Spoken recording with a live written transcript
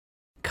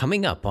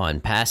coming up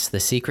on Pass the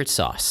Secret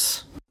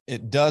Sauce.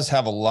 It does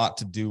have a lot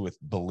to do with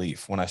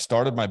belief. When I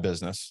started my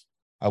business,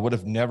 I would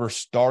have never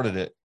started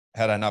it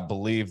had I not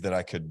believed that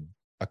I could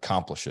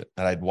accomplish it.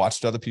 And I'd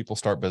watched other people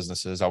start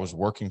businesses. I was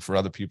working for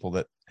other people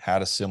that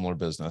had a similar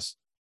business.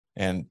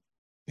 And,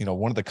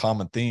 one of the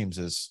common themes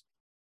is,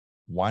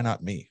 why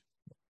not me?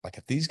 Like,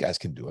 if these guys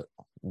can do it,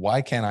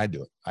 why can't I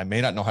do it? I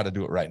may not know how to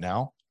do it right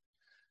now,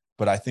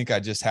 but I think I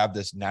just have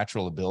this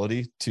natural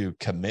ability to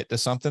commit to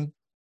something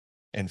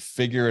and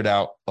figure it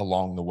out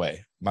along the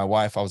way. I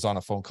was on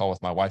a phone call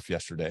with my wife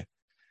yesterday,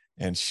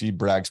 and she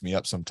brags me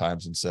up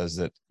sometimes and says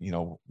that,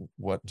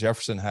 what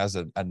Jefferson has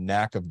a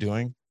knack of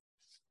doing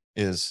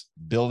is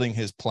building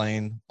his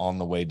plane on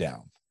the way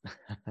down.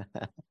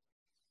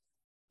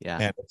 Yeah.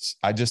 And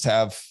I just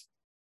have,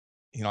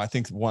 I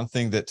think one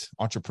thing that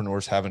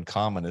entrepreneurs have in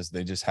common is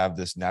they just have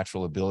this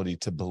natural ability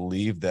to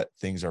believe that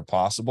things are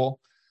possible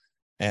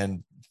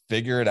and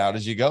figure it out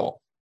as you go.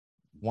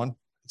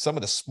 Some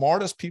of the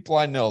smartest people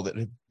I know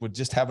that would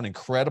just have an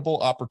incredible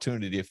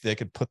opportunity if they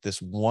could put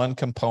this one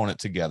component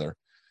together.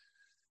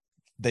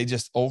 They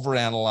just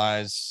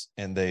overanalyze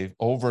and they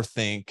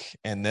overthink,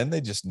 and then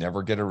they just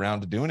never get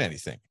around to doing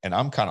anything. And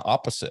I'm kind of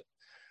opposite,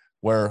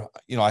 where,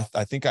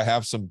 I think I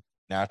have some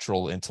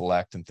natural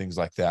intellect and things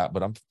like that,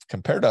 but I'm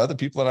compared to other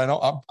people that I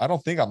know, I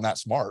don't think I'm that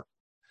smart.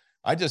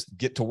 I just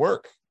get to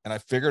work and I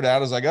figure it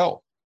out as I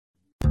go.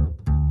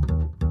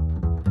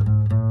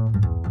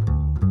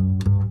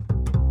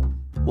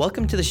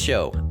 Welcome to the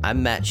show.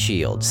 I'm Matt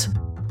Shields.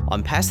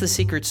 On Pass the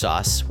Secret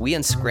Sauce, we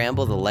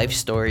unscramble the life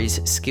stories,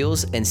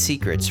 skills, and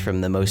secrets from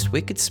the most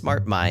wicked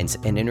smart minds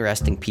and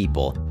interesting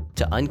people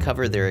to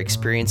uncover their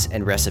experience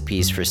and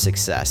recipes for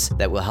success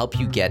that will help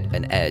you get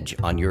an edge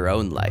on your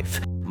own life.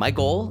 My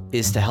goal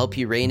is to help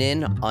you rein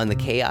in on the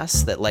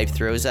chaos that life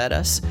throws at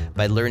us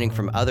by learning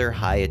from other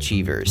high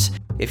achievers.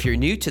 If you're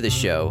new to the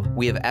show,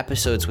 we have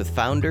episodes with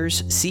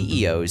founders,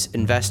 CEOs,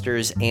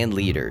 investors, and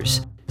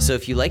leaders. So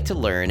if you like to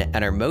learn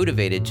and are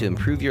motivated to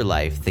improve your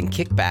life, then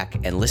kick back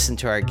and listen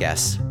to our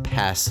guests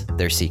pass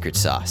their secret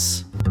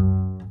sauce.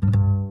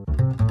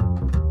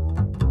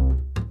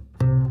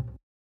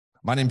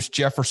 My name's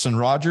Jefferson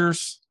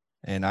Rogers,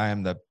 and I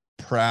am the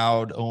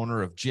proud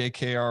owner of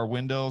JKR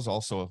Windows,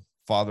 also a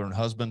father and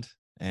husband,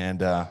 and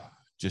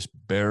just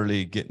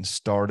barely getting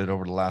started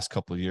over the last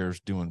couple of years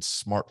doing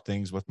smart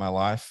things with my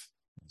life.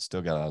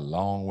 Still got a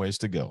long ways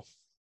to go.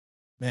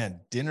 Man,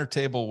 dinner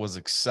table was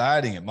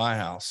exciting at my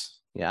house.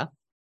 Yeah.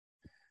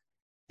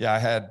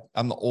 Yeah,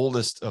 I'm the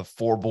oldest of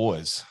four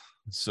boys.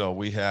 So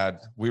we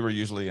were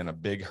usually in a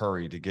big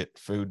hurry to get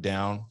food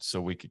down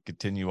so we could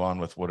continue on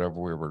with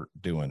whatever we were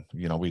doing.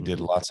 We did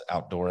lots of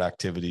outdoor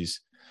activities,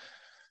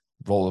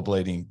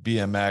 rollerblading,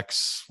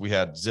 BMX. We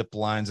had zip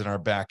lines in our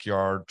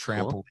backyard,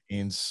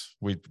 trampolines.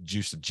 Cool. We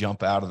used to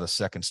jump out of the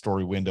second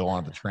story window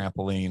onto the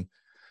trampoline.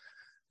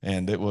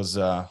 And it was,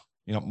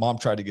 Mom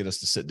tried to get us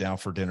to sit down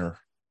for dinner.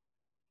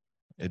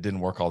 It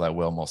didn't work all that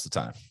well most of the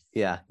time.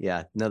 Yeah.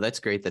 No,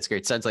 that's great.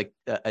 Sounds like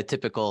a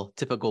typical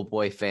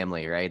boy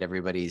family, right?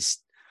 Everybody's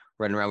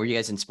running around. Were you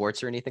guys in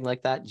sports or anything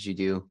like that? Did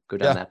you go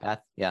down that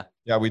path? Yeah.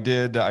 Yeah, we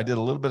did. I did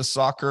a little bit of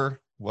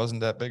soccer.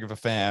 Wasn't that big of a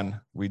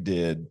fan. We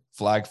did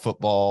flag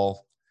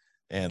football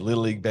and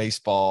Little League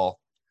baseball.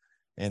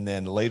 And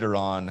then later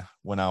on,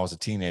 when I was a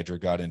teenager,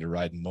 got into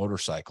riding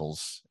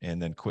motorcycles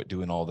and then quit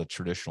doing all the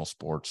traditional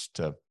sports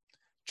to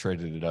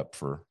traded it up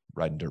for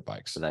riding dirt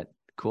bikes. So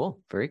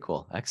cool. Very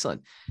cool.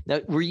 Excellent. Now,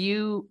 were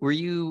you,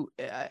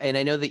 and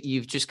I know that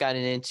you've just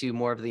gotten into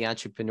more of the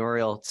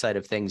entrepreneurial side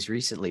of things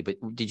recently, but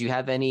did you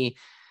have any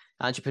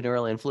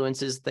entrepreneurial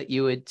influences that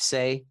you would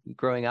say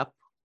growing up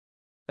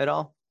at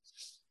all?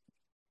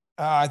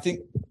 I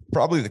think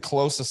probably the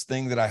closest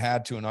thing that I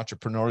had to an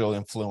entrepreneurial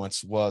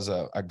influence was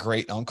a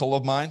great uncle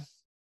of mine.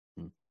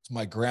 It's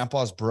my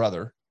grandpa's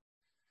brother.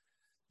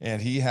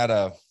 And he had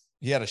a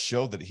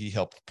show that he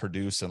helped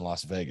produce in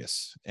Las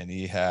Vegas. And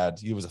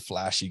he was a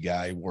flashy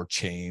guy, he wore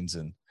chains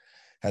and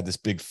had this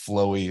big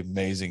flowy,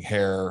 amazing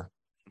hair,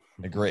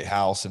 a great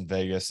house in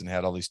Vegas, and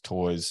had all these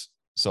toys.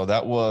 So I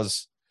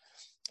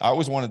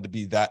always wanted to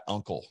be that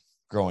uncle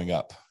growing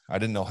up. I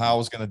didn't know how I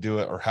was going to do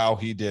it or how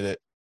he did it.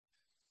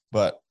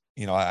 But,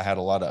 I had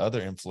a lot of other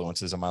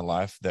influences in my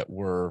life that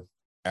were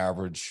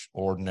average,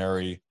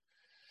 ordinary,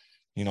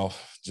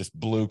 just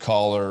blue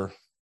collar,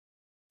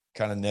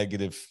 kind of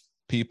negative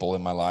people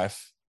in my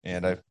life.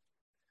 And I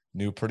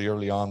knew pretty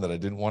early on that I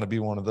didn't want to be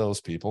one of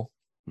those people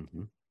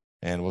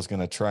and was going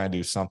to try and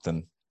do something.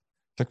 It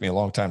took me a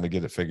long time to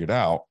get it figured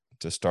out,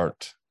 to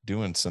start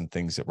doing some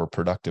things that were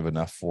productive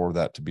enough for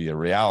that to be a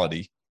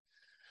reality.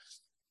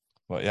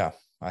 But yeah,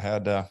 I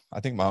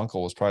think my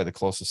uncle was probably the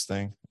closest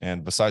thing.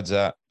 And besides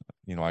that,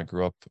 I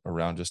grew up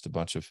around just a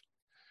bunch of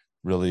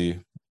really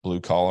blue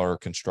collar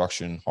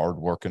construction,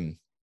 hardworking,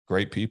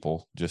 great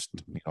people. Just,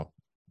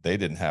 they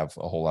didn't have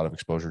a whole lot of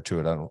exposure to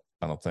it.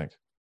 I don't think.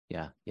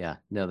 Yeah.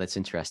 No, that's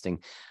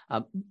interesting.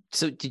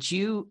 So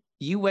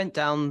you went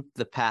down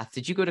the path,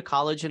 did you go to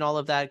college and all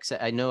of that? Because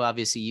I know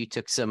obviously you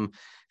took some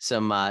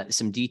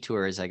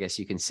detours, I guess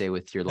you can say,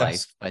 with your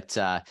life, but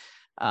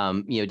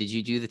Did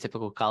you do the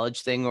typical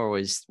college thing, or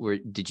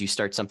did you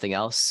start something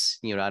else,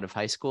 out of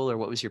high school, or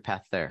what was your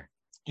path there?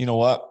 You know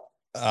what?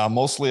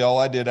 Mostly all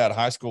I did out of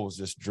high school was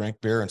just drink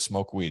beer and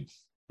smoke weed.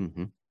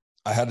 Mm-hmm.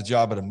 I had a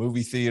job at a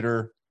movie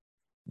theater,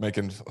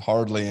 making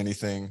hardly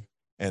anything.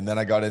 And then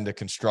I got into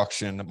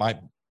construction.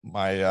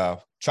 My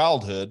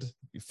childhood,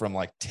 from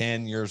like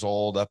 10 years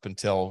old up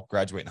until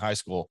graduating high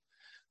school,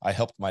 I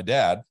helped my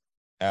dad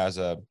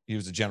he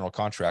was a general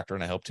contractor,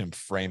 and I helped him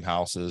frame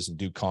houses and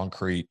do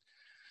concrete.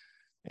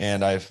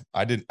 And I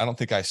don't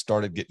think I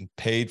started getting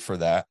paid for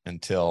that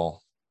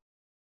until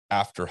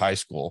after high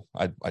school.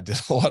 I did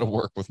a lot of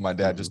work with my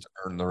dad just to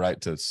earn the right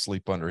to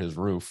sleep under his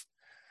roof.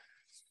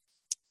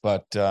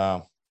 But you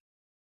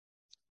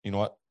know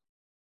what?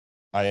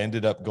 I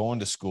ended up going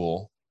to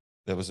school.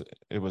 It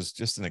was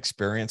just an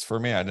experience for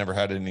me. I never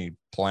had any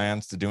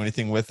plans to do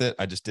anything with it.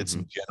 I just did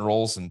some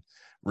generals and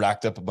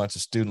racked up a bunch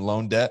of student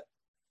loan debt.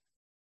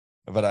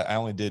 But I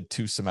only did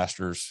 2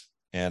 semesters,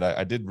 and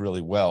I did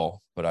really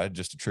well, but I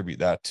just attribute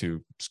that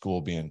to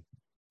school being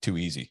too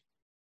easy.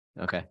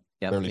 Okay.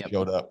 Barely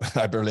showed up.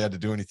 I barely had to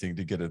do anything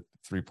to get a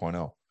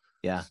 3.0.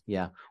 Yeah.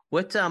 Yeah.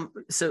 What,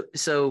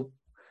 so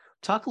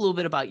talk a little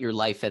bit about your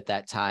life at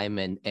that time,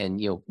 and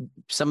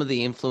some of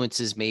the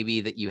influences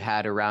maybe that you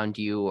had around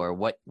you, or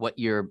what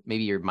your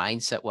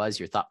mindset was,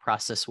 your thought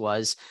process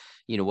was,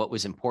 what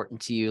was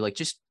important to you. Like,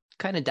 just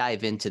kind of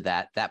dive into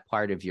that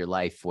part of your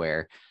life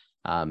where,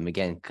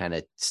 again, kind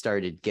of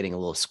started getting a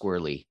little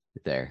squirrely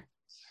there.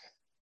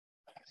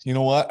 You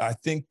know what? I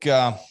think,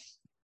 I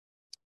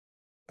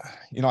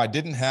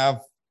didn't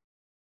have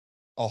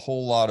a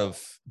whole lot of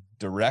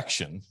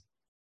direction,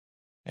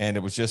 and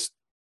it was just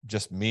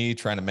me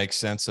trying to make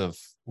sense of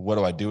what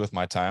do I do with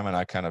my time. And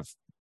I kind of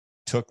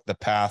took the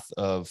path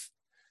of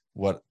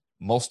what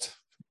most,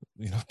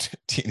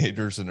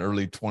 teenagers and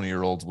early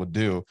 20-year-olds would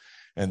do.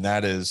 And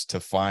that is to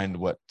find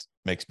what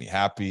makes me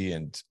happy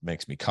and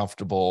makes me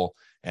comfortable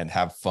and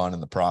have fun in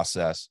the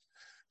process.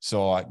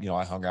 So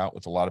I hung out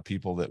with a lot of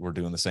people that were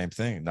doing the same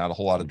thing, not a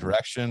whole lot of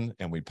direction.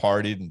 And we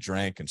partied and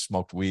drank and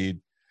smoked weed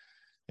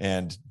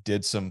and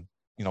did some,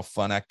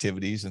 fun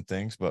activities and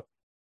things. But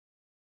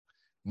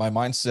my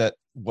mindset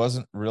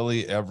wasn't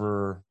really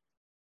ever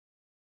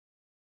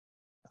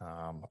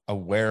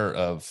aware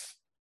of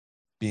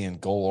being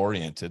goal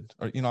oriented,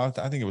 or, I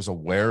think it was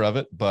aware of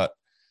it, but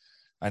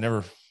I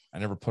never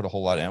put a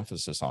whole lot of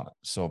emphasis on it.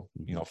 So,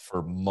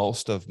 for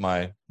most of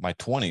my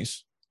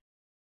 20s,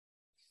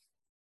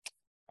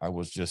 I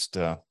was just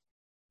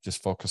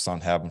focused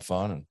on having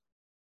fun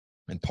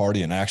and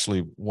partying.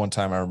 Actually, one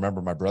time I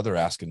remember my brother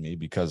asking me,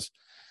 because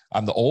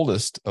I'm the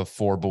oldest of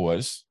 4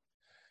 boys,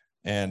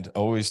 and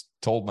always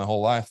told my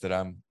whole life that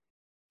I'm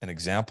an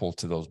example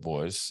to those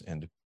boys,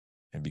 and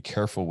be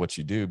careful what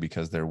you do,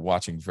 because they're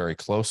watching very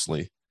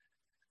closely.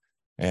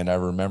 And I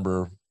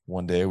remember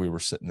one day we were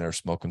sitting there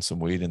smoking some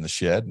weed in the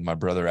shed, and my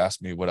brother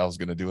asked me what I was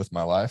going to do with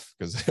my life,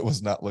 because it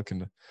was not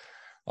looking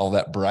all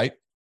that bright.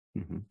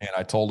 And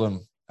I told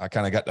him, I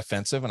kind of got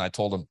defensive, and I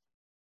told him,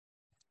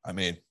 I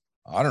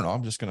don't know,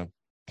 I'm just going to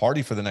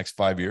party for the next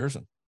 5 years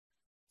and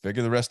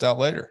figure the rest out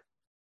later.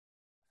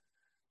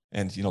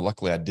 And,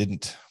 luckily I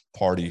didn't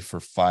party for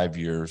 5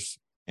 years,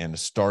 and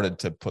started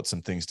to put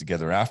some things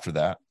together after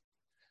that.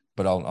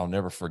 But I'll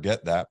never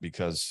forget that,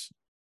 because,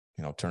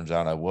 it turns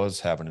out I was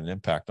having an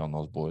impact on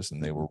those boys,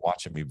 and they were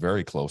watching me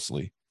very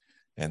closely,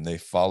 and they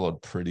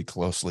followed pretty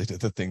closely to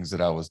the things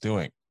that I was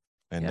doing.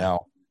 And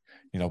now,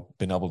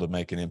 been able to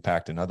make an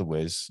impact in other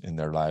ways in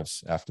their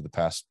lives after the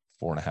past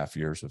 4.5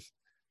 years of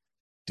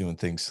doing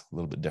things a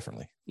little bit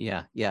differently.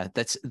 Yeah. Yeah.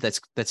 That's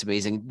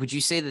amazing. Would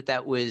you say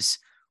that was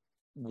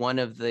one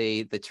of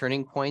the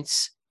turning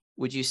points,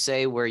 would you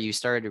say, where you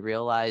started to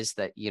realize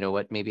that,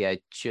 maybe I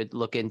should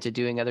look into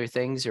doing other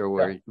things, or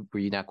were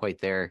you not quite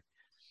there?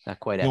 Not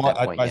quite at that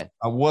point yet.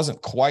 I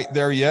wasn't quite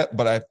there yet,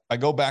 but I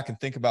go back and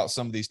think about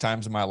some of these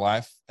times in my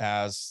life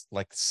as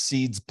like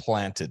seeds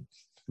planted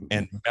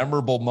and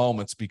memorable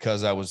moments,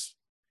 because I was,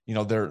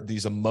 there are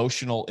these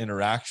emotional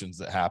interactions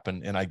that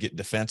happen, and I get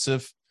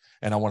defensive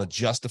and I want to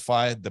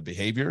justify the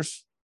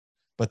behaviors.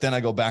 But then I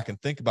go back and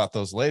think about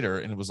those later,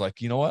 and it was like,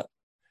 what?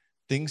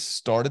 Things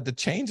started to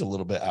change a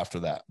little bit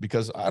after that,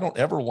 because I don't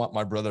ever want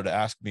my brother to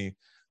ask me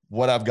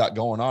what I've got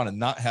going on and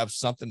not have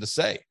something to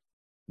say.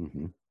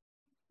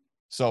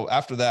 So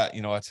after that,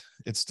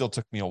 it still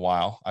took me a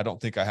while. I don't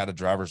think I had a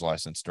driver's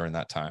license during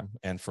that time,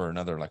 and for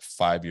another like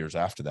 5 years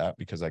after that,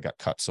 because I got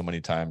caught so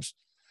many times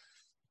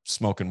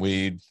smoking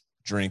weed,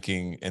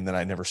 drinking, and then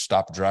I never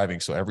stopped driving.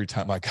 So every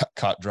time I got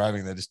caught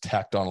driving, they just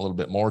tacked on a little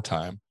bit more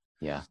time.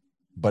 Yeah.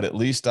 But at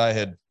least I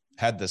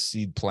had the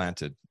seed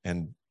planted,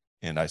 and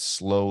I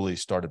slowly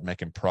started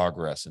making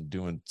progress and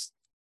doing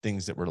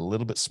things that were a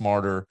little bit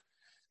smarter,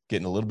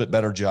 getting a little bit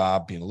better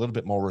job, being a little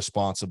bit more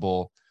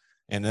responsible.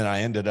 And then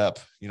I ended up,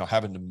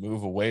 having to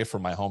move away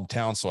from my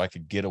hometown so I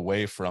could get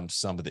away from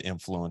some of the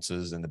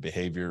influences and the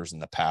behaviors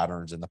and the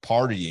patterns and the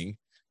partying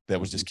that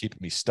was just keeping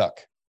me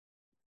stuck.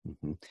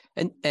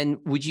 And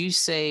would you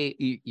say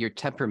your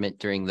temperament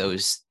during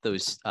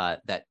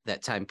that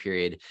time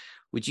period,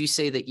 would you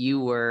say that you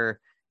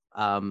were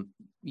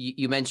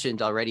You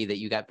mentioned already that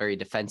you got very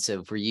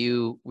defensive. Were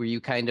you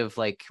kind of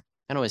like,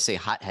 I don't want to say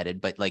hot-headed,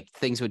 but like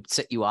things would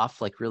set you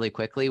off like really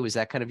quickly? Was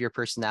that kind of your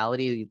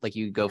personality? Like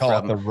you go Call it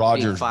from the being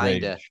Rogers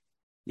fine to, rage.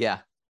 yeah,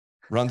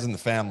 Runs in the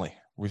family.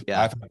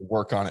 yeah, I've had to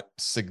work on it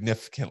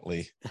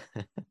significantly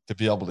to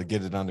be able to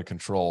get it under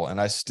control.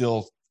 And I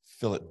still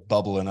feel it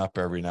bubbling up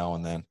every now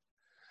and then.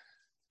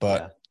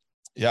 But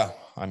yeah,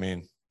 I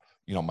mean,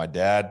 my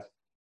dad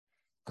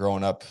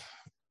growing up,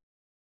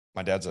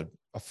 my dad's a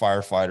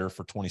firefighter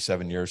for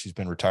 27 years. He's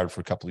been retired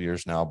for a couple of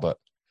years now, but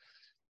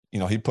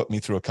he put me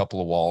through a couple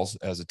of walls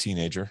as a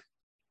teenager.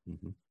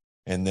 Mm-hmm.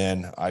 And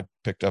then I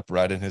picked up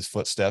right in his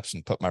footsteps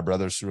and put my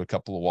brothers through a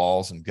couple of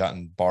walls and got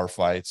in bar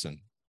fights,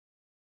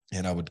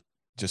 and I would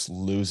just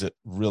lose it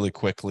really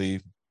quickly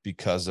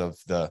because of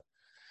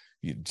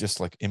just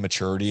like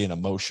immaturity and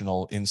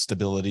emotional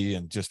instability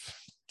and just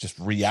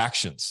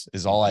reactions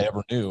is all I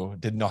ever knew.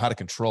 Didn't know how to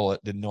control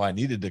it. Didn't know I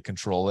needed to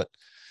control it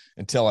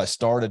until I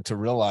started to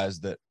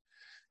realize that,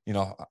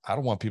 I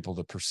don't want people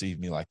to perceive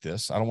me like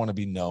this. I don't want to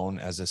be known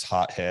as this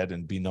hothead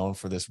and be known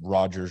for this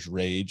Rogers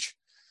rage.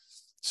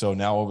 So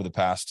now over the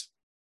past,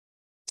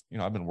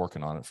 I've been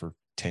working on it for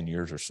 10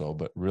 years or so,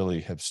 but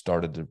really have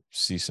started to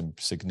see some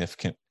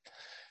significant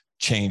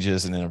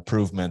changes and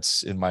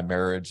improvements in my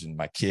marriage and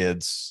my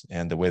kids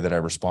and the way that I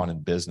respond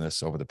in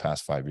business over the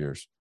past 5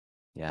 years.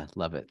 Yeah.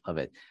 Love it. Love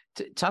it.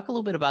 Talk a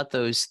little bit about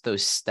those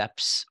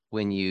steps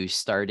when you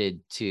started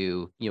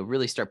to,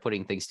 really start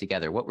putting things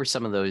together. What were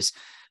some of those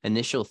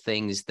initial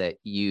things that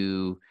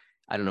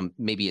I don't know,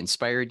 maybe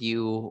inspired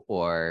you,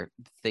 or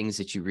things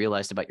that you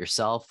realized about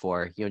yourself,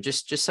 or,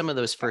 just some of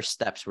those first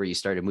steps where you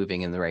started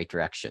moving in the right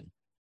direction?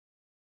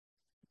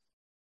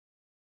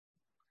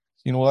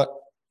 You know what?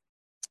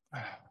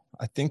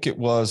 I think it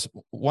was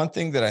one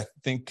thing that I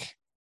think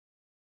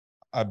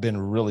I've been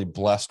really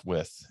blessed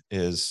with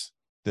is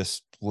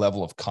this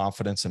level of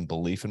confidence and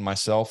belief in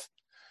myself,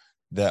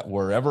 that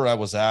wherever I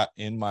was at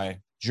in my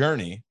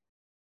journey,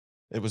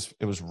 it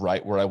was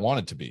right where I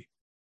wanted to be.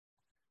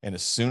 And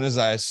as soon as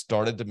I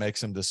started to make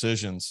some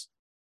decisions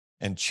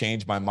and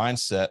change my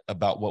mindset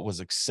about what was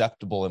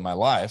acceptable in my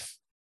life,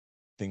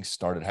 things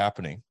started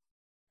happening.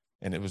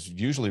 And it was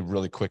usually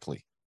really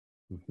quickly.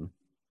 Mm-hmm.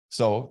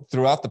 So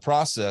throughout the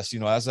process,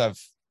 as I've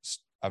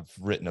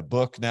written a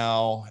book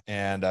now,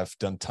 and I've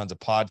done tons of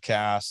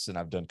podcasts, and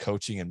I've done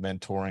coaching and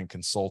mentoring,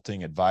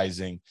 consulting,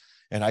 advising,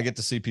 and I get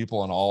to see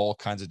people in all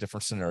kinds of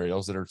different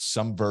scenarios that are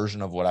some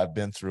version of what I've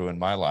been through in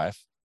my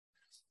life.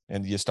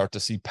 And you start to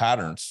see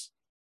patterns.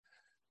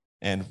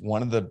 And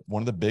one of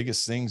the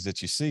biggest things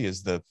that you see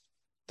is the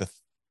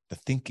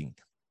thinking,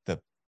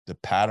 the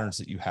patterns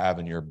that you have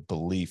in your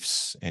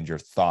beliefs and your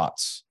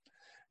thoughts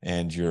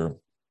and your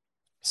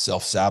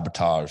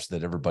self-sabotage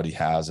that everybody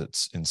has.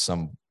 It's in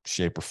some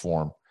shape or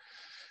form.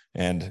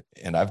 And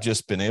I've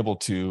just been able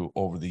to,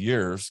 over the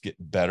years, get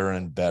better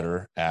and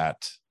better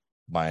at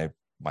my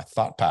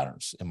thought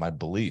patterns and my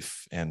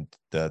belief and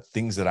the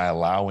things that I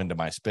allow into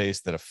my space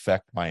that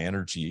affect my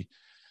energy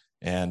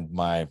and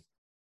my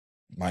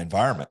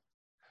environment.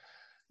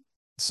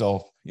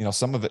 So,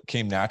 some of it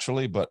came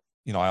naturally, but,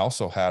 I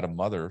also had a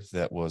mother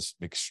that was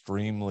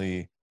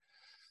extremely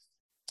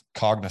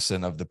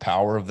cognizant of the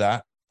power of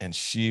that. And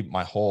she,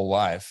 my whole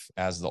life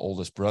as the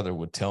oldest brother,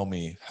 would tell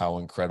me how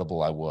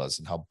incredible I was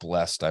and how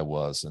blessed I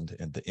was, and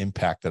the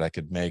impact that I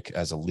could make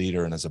as a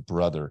leader and as a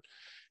brother,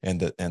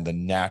 and the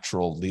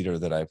natural leader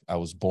that I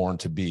was born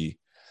to be.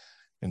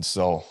 And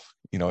so,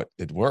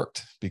 it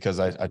worked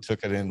because I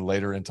took it in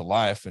later into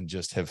life and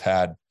just have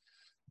had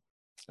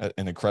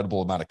an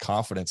incredible amount of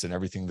confidence in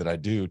everything that I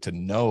do, to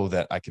know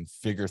that I can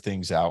figure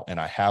things out and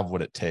I have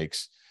what it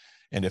takes.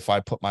 And if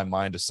I put my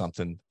mind to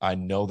something, I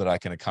know that I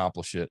can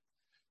accomplish it.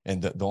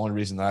 And the only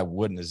reason that I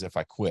wouldn't is if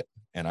I quit,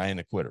 and I ain't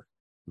a quitter.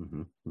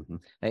 Mm-hmm, mm-hmm.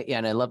 Yeah.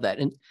 And I love that.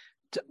 And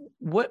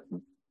what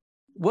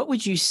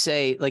would you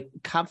say, like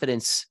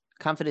confidence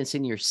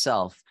in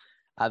yourself,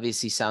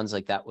 obviously sounds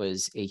like that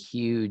was a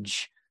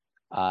huge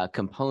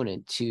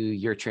component to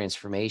your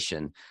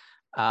transformation.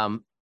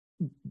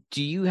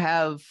 Do you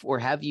have, or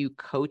have you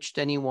coached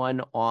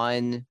anyone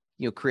on,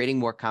 creating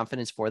more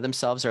confidence for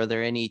themselves? Are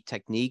there any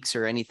techniques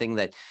or anything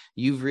that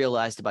you've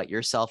realized about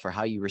yourself, or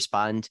how you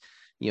respond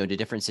to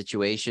different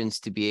situations,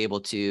 to be able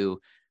to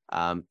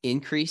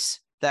increase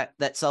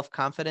that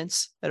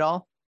self-confidence at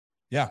all?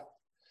 Yeah.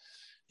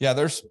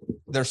 There's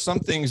some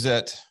things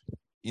that,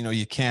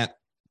 you can't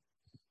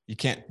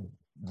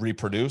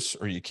reproduce,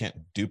 or you can't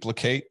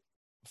duplicate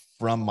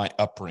from my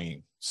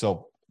upbringing.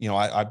 So,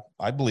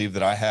 I believe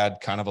that I had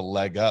kind of a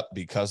leg up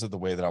because of the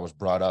way that I was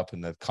brought up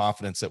and the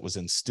confidence that was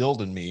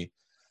instilled in me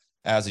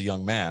as a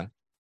young man.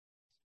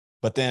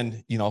 But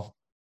then,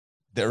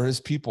 there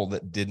is people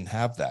that didn't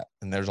have that,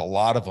 and there's a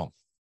lot of them.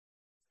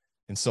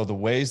 And so the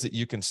ways that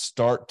you can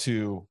start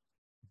to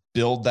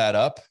build that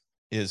up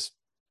is,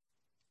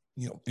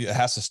 it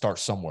has to start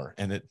somewhere.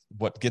 And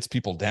what gets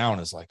people down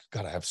is like,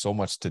 God, I have so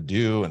much to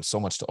do and so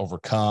much to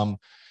overcome.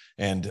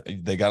 And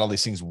they got all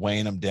these things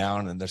weighing them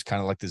down. And there's kind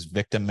of like this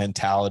victim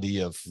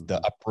mentality of the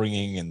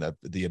upbringing and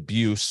the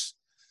abuse.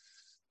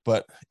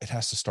 but it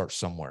has to start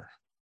somewhere.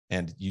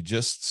 And you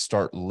just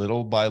start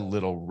little by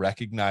little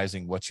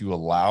recognizing what you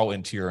allow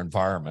into your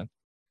environment,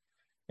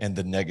 and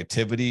the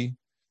negativity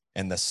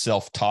and the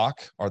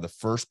self-talk are the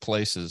first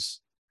places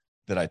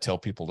that I tell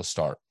people to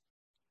start.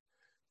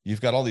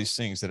 You've got all these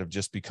things that have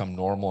just become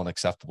normal and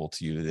acceptable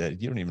to you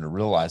that you don't even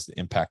realize the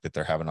impact that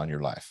they're having on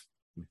your life.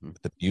 Mm-hmm.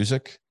 The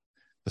music,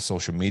 the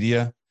social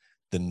media,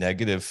 the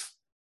negative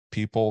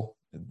people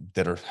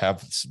that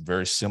have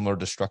very similar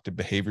destructive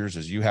behaviors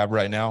as you have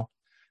right now,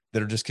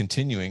 that are just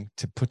continuing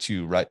to put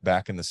you right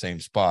back in the same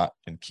spot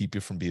and keep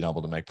you from being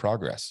able to make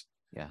progress.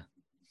 Yeah.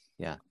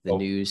 Yeah. The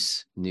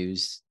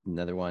news,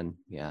 another one.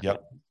 Yeah.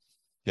 Yep.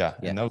 Yeah.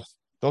 And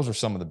those are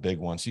some of the big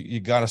ones. You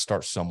got to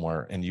start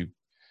somewhere. And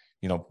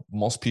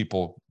most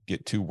people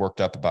get too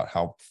worked up about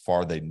how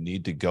far they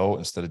need to go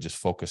instead of just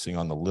focusing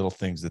on the little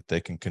things that they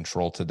can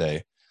control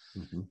today.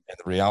 Mm-hmm. And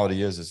the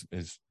reality is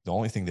the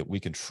only thing that we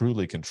can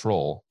truly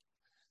control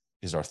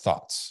is our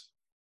thoughts.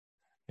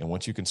 And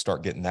once you can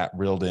start getting that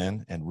reeled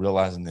in and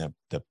realizing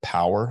the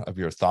power of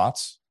your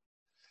thoughts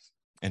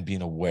and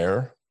being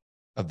aware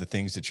of the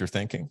things that you're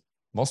thinking,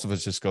 most of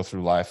us just go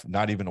through life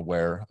not even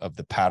aware of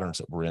the patterns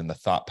that we're in, the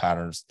thought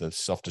patterns, the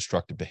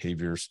self-destructive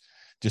behaviors,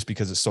 just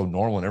because it's so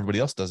normal and everybody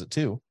else does it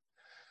too.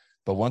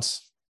 But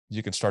once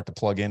you can start to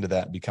plug into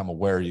that and become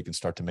aware, you can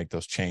start to make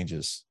those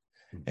changes.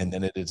 Mm-hmm. And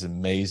then it is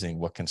amazing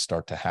what can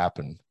start to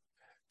happen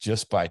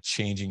just by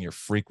changing your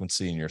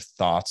frequency and your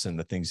thoughts and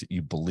the things that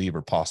you believe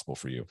are possible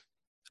for you.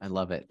 I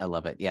love it.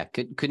 Yeah.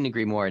 Couldn't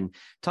agree more. And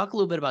talk a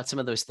little bit about some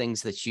of those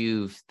things that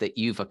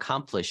you've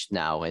accomplished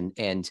now.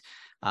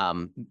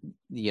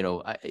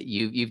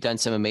 You've done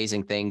some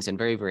amazing things and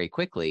very, very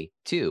quickly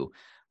too.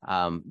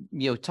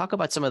 Talk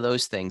about some of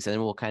those things, and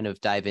then we'll kind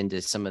of dive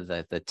into some of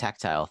the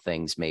tactile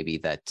things maybe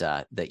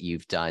that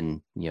you've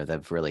done, that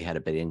have really had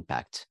a big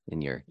impact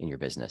in your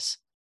business.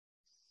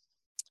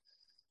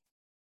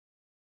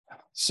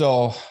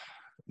 So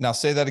now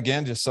say that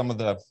again, just some of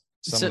the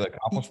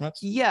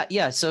accomplishments.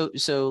 Yeah. So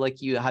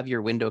like you have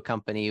your window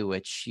company,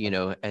 which,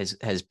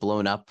 has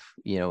blown up,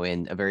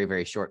 in a very,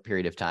 very short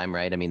period of time,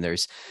 right? I mean,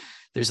 there's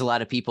a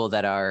lot of people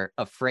that are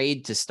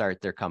afraid to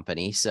start their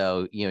company.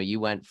 So,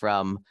 you went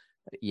from,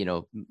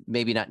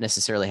 maybe not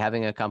necessarily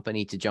having a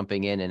company to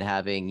jumping in and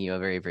having, a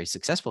very, very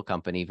successful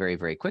company very,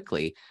 very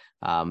quickly.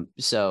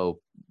 So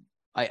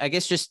I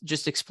guess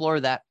just explore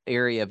that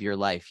area of your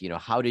life.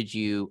 How did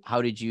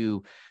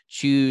you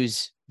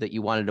choose that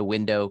you wanted a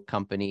window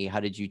company? How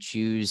did you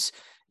choose,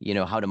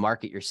 how to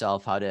market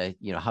yourself, how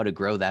to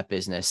grow that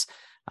business?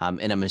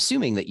 And I'm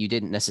assuming that you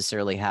didn't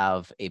necessarily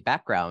have a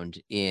background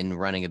in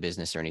running a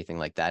business or anything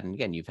like that. And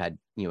again, you've had,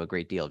 a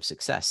great deal of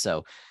success.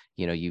 So,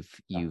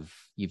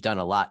 you've done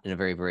a lot in a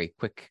very, very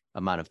quick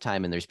amount of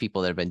time. And there's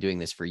people that have been doing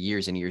this for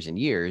years and years and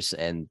years.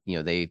 And,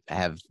 they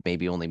have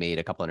maybe only made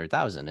a couple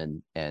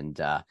 100,000 and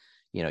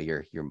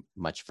you're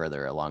much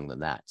further along than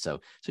that.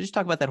 So just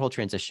talk about that whole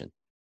transition.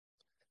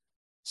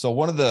 So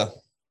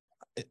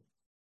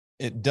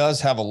it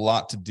does have a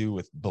lot to do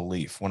with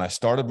belief. When I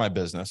started my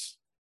business,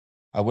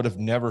 I would have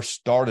never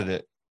started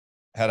it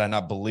had I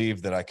not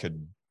believed that I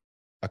could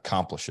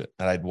accomplish it.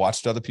 And I'd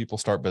watched other people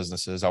start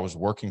businesses. I was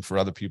working for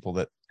other people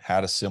that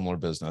had a similar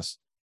business.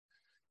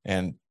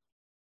 And,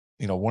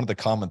 one of the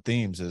common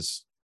themes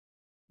is,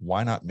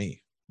 why not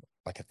me?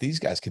 Like, if these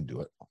guys can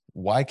do it,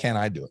 why can't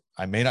I do it?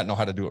 I may not know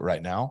how to do it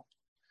right now,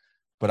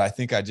 but I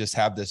think I just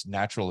have this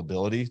natural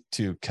ability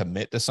to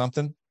commit to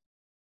something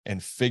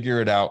and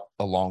figure it out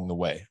along the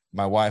way.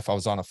 I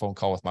was on a phone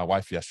call with my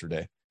wife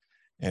yesterday,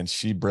 and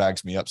she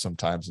brags me up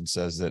sometimes and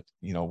says that,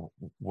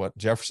 what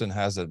Jefferson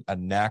has a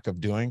knack of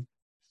doing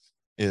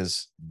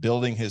is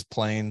building his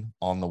plane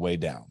on the way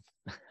down.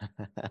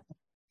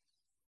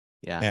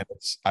 Yeah. And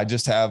I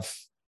just have,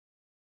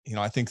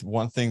 I think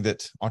one thing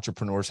that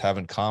entrepreneurs have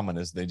in common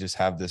is they just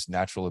have this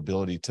natural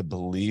ability to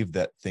believe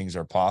that things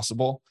are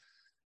possible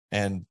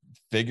and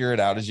figure it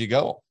out as you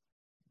go.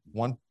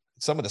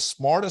 Some of the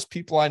smartest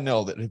people I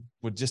know that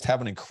would just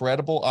have an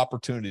incredible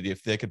opportunity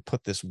if they could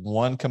put this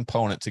one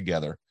component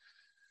together.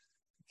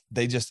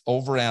 They just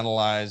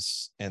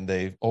overanalyze and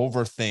they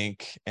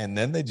overthink, and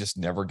then they just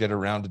never get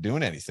around to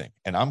doing anything.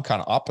 And I'm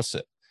kind of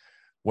opposite,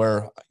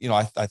 where,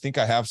 I think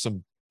I have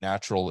some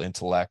natural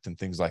intellect and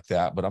things like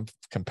that, but I'm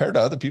compared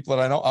to other people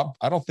that I know,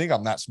 I don't think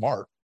I'm that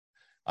smart.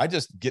 I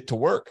just get to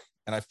work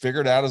and I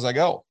figure it out as I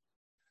go.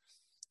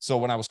 So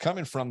when I was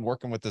coming from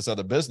working with this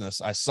other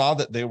business, I saw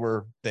that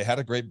they had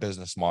a great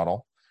business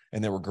model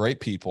and they were great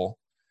people,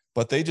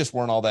 but they just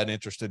weren't all that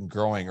interested in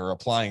growing or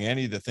applying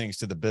any of the things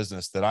to the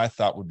business that I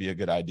thought would be a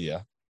good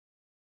idea.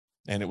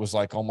 And it was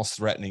like almost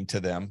threatening to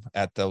them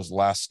at those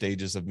last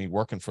stages of me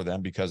working for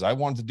them, because I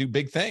wanted to do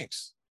big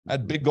things. I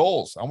had big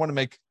goals. I want to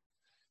make,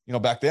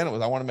 back then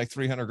I want to make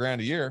 300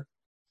 grand a year.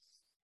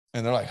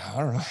 And they're like, I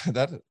don't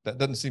know, that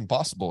doesn't seem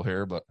possible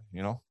here, but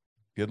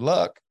good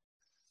luck.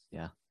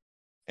 Yeah.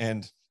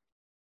 And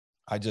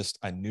I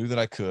knew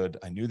that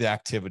I knew the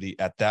activity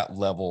at that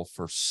level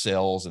for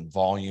sales and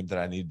volume that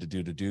I needed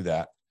to do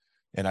that.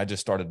 And I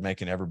just started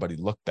making everybody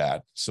look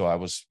bad. So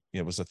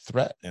it was a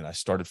threat, and I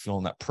started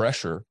feeling that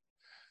pressure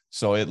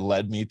So it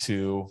led me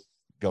to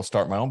go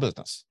start my own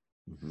business.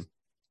 Mm-hmm.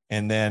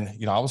 And then,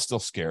 I was still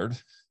scared,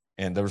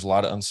 and there was a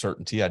lot of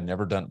uncertainty. I'd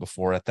never done it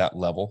before at that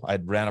level.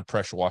 I'd ran a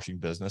pressure washing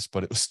business,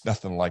 but it was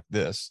nothing like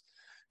this.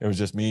 It was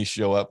just me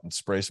show up and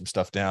spray some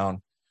stuff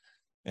down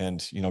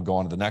and, go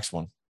on to the next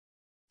one.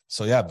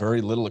 So yeah, very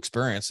little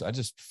experience. I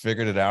just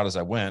figured it out as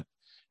I went.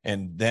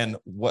 And then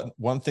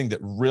one thing that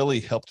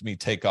really helped me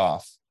take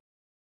off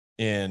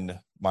in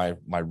my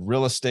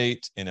real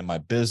estate and in my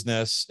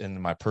business and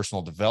in my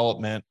personal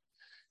development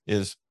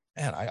is,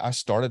 man, I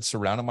started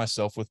surrounding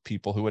myself with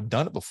people who had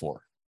done it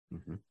before.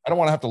 Mm-hmm. I don't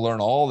want to have to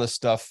learn all this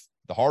stuff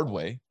the hard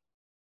way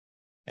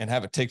and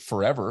have it take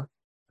forever,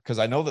 because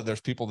I know that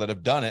there's people that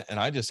have done it, and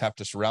I just have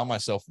to surround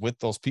myself with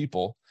those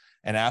people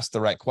and ask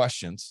the right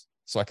questions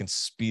so I can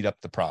speed up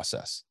the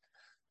process.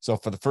 So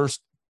for the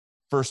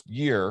first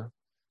year,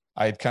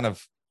 I had kind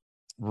of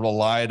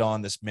relied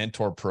on this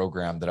mentor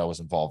program that I was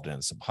involved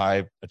in, some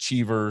high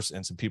achievers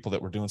and some people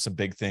that were doing some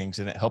big things.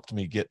 And it helped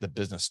me get the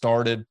business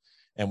started,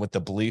 and with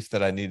the belief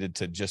that I needed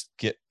to just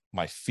get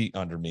my feet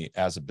under me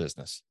as a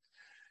business.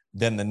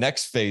 Then the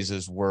next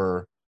phases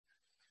were,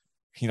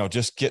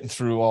 just getting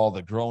through all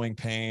the growing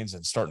pains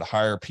and starting to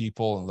hire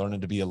people and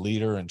learning to be a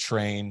leader and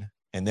train.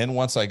 And then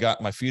once I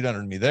got my feet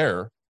under me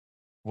there,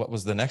 what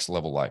was the next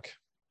level like?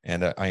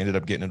 And I ended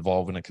up getting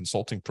involved in a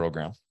consulting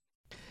program.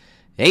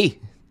 Hey,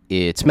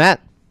 it's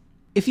Matt.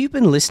 If you've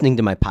been listening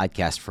to my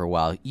podcast for a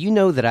while, you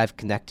know that I've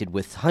connected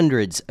with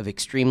hundreds of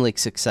extremely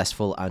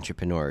successful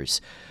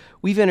entrepreneurs.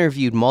 We've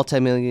interviewed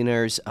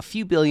multimillionaires, a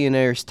few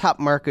billionaires, top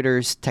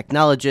marketers,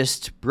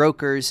 technologists,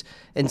 brokers,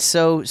 and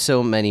so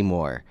many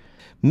more.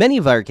 Many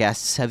of our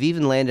guests have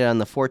even landed on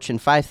the Fortune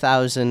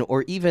 5,000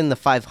 or even the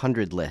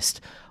 500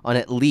 list on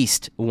at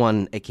least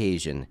one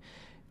occasion.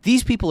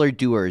 These people are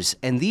doers,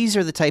 and these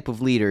are the type of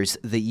leaders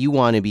that you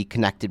want to be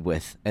connected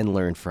with and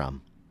learn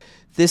from.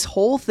 This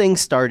whole thing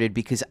started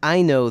because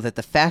I know that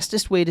the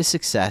fastest way to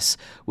success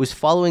was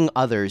following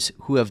others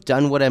who have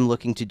done what I'm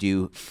looking to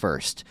do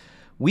first.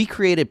 We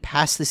created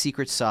Pass the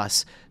Secret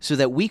Sauce so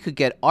that we could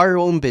get our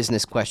own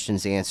business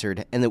questions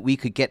answered and that we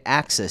could get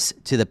access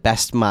to the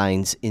best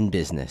minds in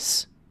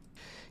business.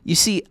 You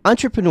see,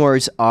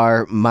 entrepreneurs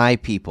are my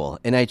people,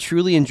 and I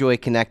truly enjoy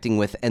connecting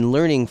with and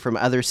learning from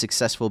other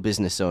successful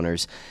business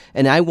owners,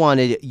 and I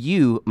wanted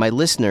you, my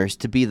listeners,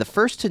 to be the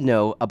first to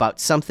know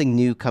about something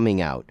new coming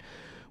out.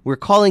 We're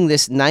calling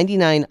this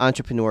 99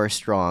 Entrepreneurs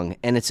Strong,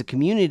 and it's a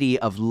community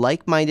of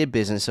like-minded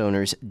business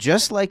owners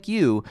just like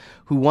you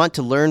who want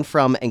to learn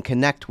from and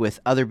connect with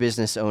other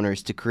business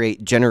owners to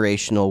create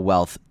generational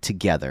wealth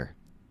together.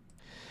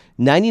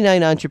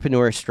 99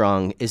 Entrepreneurs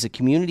Strong is a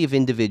community of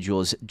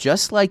individuals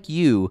just like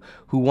you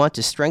who want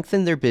to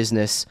strengthen their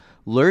business,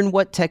 learn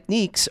what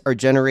techniques are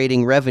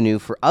generating revenue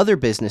for other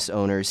business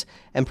owners,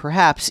 and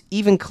perhaps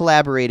even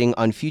collaborating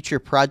on future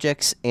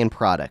projects and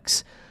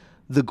products.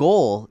 The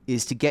goal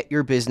is to get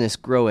your business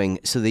growing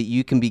so that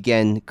you can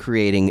begin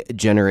creating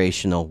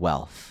generational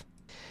wealth.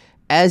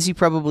 As you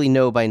probably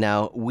know by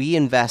now, we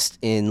invest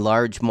in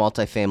large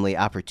multifamily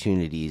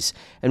opportunities,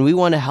 and we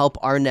want to help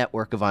our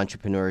network of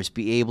entrepreneurs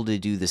be able to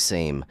do the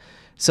same.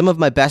 Some of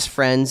my best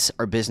friends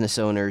are business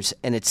owners,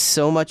 and it's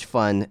so much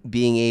fun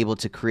being able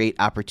to create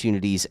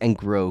opportunities and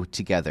grow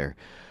together.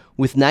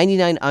 With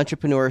 99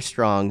 Entrepreneurs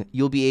Strong,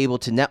 you'll be able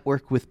to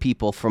network with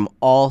people from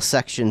all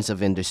sections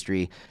of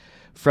industry,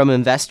 from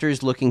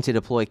investors looking to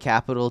deploy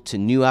capital to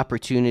new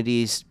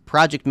opportunities,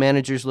 project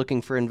managers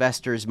looking for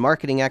investors,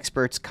 marketing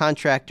experts,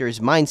 contractors,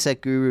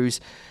 mindset gurus,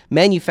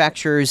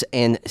 manufacturers,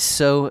 and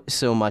so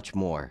much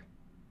more.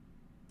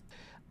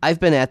 I've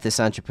been at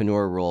this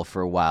entrepreneur role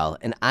for a while,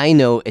 and I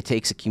know it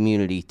takes a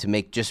community to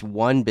make just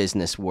one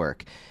business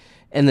work.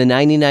 And the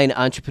 99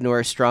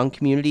 Entrepreneurs Strong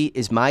community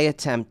is my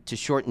attempt to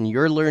shorten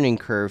your learning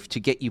curve to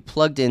get you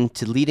plugged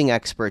into leading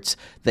experts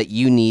that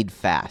you need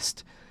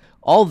fast.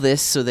 All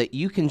this so that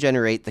you can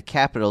generate the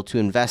capital to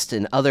invest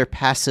in other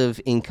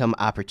passive income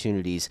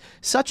opportunities,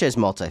 such as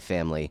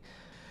multifamily.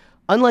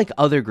 Unlike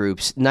other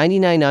groups,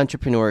 99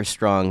 Entrepreneurs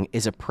Strong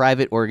is a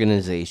private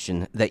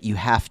organization that you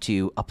have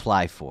to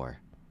apply for.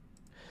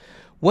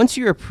 Once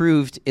you're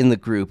approved in the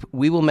group,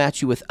 we will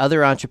match you with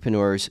other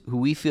entrepreneurs who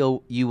we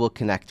feel you will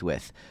connect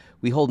with.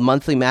 We hold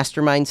monthly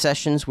mastermind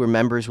sessions where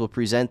members will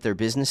present their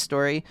business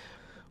story,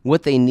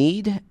 what they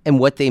need, and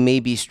what they may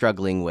be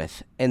struggling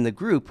with, and the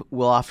group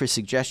will offer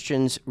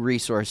suggestions,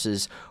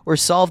 resources, or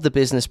solve the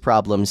business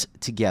problems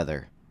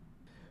together.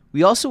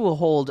 We also will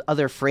hold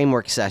other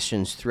framework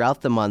sessions throughout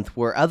the month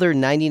where other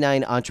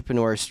 99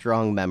 Entrepreneurs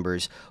Strong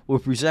members will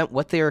present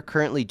what they are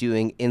currently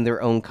doing in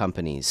their own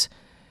companies.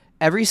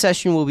 Every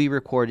session will be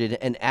recorded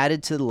and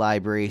added to the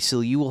library so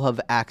you will have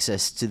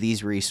access to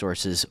these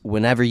resources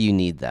whenever you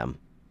need them.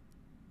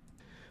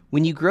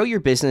 When you grow your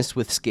business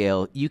with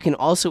scale, you can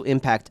also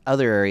impact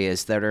other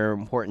areas that are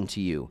important to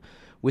you.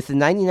 With the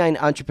 99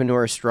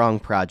 Entrepreneurs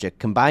Strong project,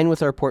 combined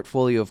with our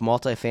portfolio of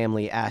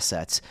multifamily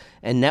assets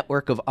and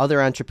network of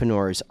other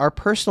entrepreneurs, our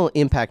personal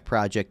impact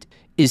project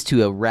is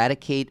to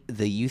eradicate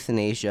the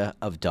euthanasia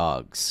of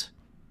dogs.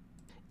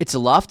 It's a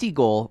lofty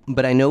goal,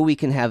 but I know we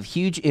can have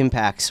huge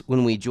impacts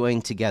when we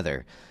join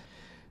together.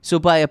 So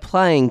by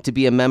applying to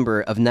be a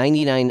member of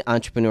 99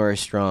 Entrepreneurs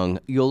Strong,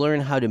 you'll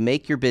learn how to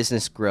make your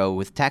business grow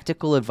with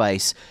tactical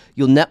advice.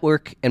 You'll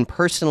network and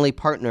personally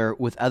partner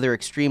with other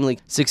extremely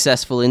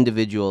successful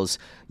individuals.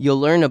 You'll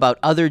learn about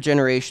other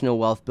generational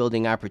wealth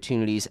building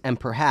opportunities, and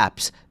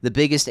perhaps the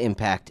biggest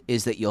impact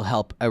is that you'll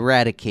help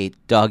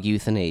eradicate dog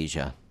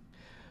euthanasia.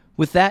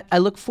 With that, I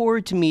look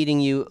forward to meeting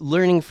you,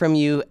 learning from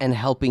you, and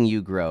helping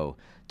you grow.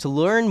 To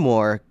learn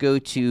more, go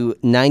to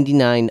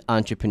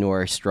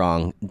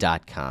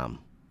 99entrepreneurstrong.com.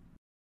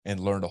 And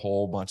learned a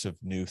whole bunch of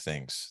new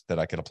things that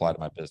I could apply to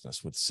my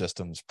business with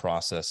systems,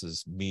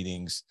 processes,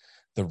 meetings,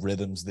 the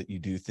rhythms that you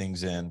do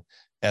things in,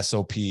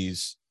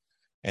 SOPs.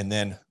 And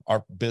then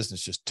our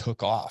business just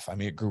took off. I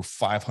mean, it grew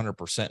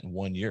 500% in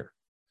 1 year.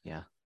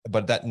 Yeah.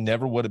 But that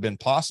never would have been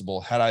possible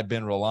had I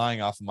been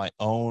relying off of my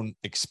own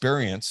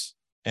experience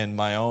and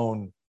my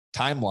own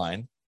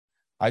timeline.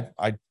 I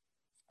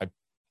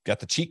got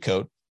the cheat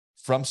code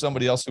from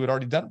somebody else who had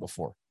already done it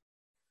before.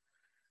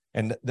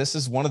 And this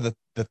is one of the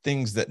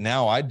things that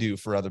now I do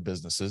for other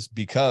businesses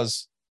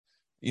because,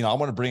 I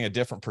want to bring a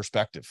different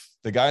perspective.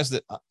 The guys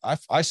that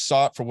I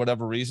saw it for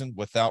whatever reason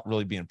without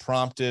really being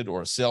prompted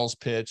or a sales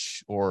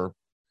pitch or,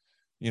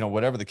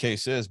 whatever the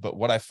case is. But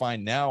what I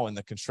find now in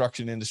the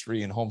construction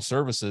industry and home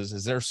services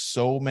is there's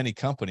so many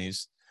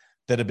companies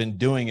that have been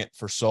doing it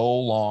for so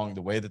long,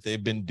 the way that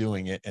they've been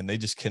doing it, and they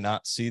just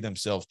cannot see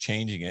themselves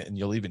changing it. And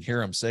you'll even hear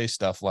them say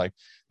stuff like,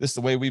 this is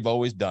the way we've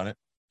always done it.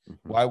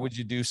 Why would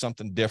you do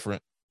something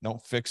different?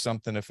 Don't fix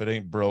something if it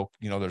ain't broke.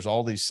 There's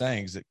all these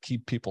sayings that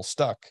keep people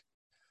stuck.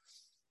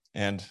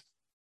 And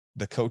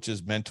the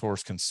coaches,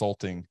 mentors,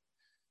 consulting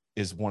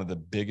is one of the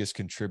biggest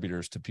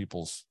contributors to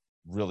people's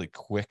really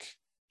quick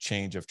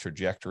change of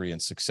trajectory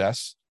and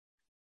success.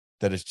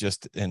 That is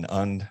just an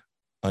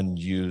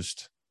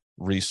unused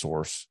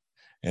resource.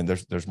 And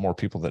there's more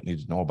people that need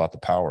to know about the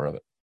power of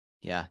it.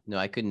 Yeah, no,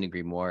 I couldn't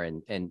agree more.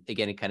 And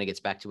again, it kind of gets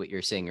back to what you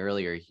were saying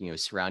earlier,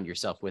 surround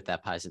yourself with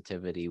that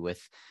positivity,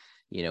 with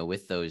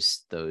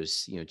those,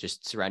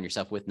 just surround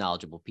yourself with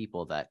knowledgeable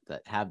people that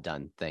have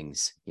done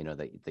things,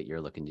 that you're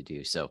looking to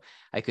do. So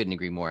I couldn't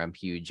agree more. I'm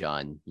huge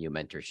on,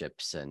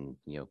 mentorships and,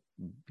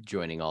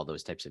 joining all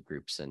those types of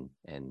groups and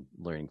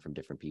learning from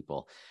different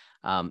people.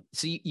 So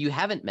you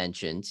haven't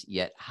mentioned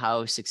yet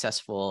how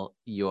successful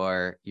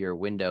your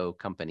window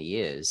company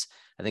is.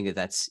 I think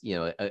that's,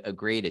 a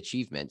great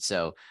achievement.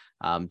 So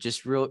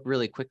just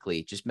really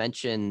quickly, just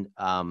mention,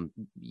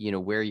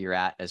 where you're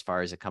at as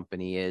far as a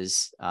company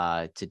is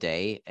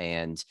today,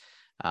 and,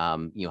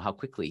 how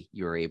quickly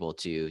you were able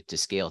to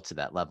scale to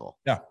that level.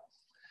 Yeah.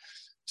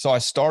 So I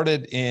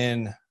started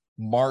in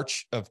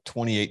March of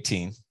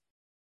 2018,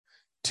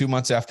 2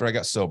 months after I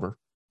got sober.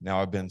 Now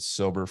I've been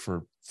sober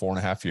for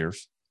 4.5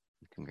 years.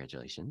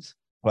 Congratulations.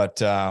 But,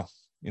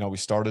 we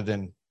started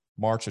in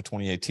March of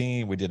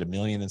 2018. We did $1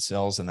 million in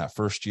sales in that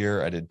first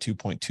year. I did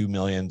 2.2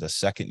 million the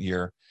second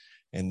year.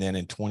 And then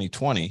in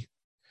 2020,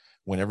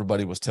 when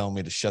everybody was telling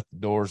me to shut the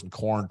doors and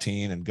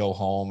quarantine and go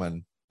home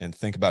and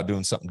think about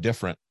doing something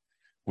different,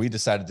 we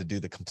decided to do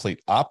the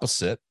complete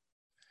opposite.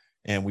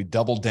 And we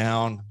doubled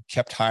down,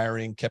 kept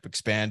hiring, kept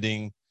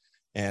expanding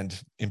and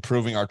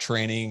improving our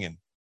training.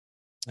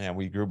 And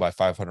we grew by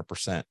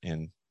 500%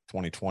 in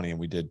 2020. And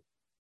we did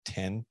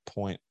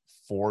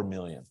 10.4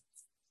 million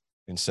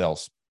in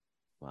sales.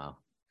 Wow.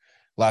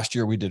 Last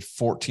year we did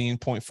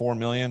 14.4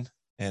 million.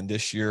 And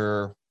this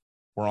year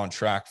we're on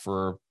track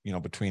for,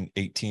 between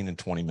 18 and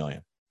 20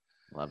 million.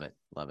 Love it.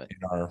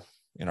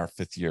 In our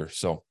fifth year.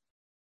 So,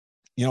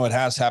 it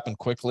has happened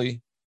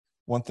quickly.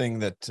 One thing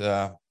that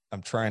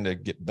I'm trying to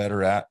get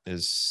better at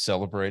is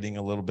celebrating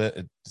a little bit.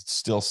 It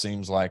still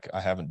seems like I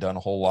haven't done a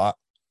whole lot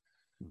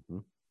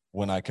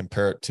when I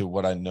compare it to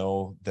what I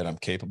know that I'm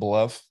capable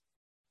of.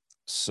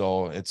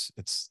 So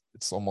it's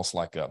almost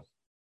like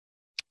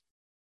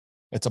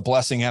it's a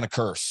blessing and a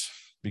curse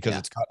because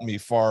it's gotten me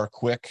far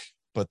quick,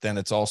 but then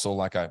it's also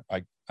like I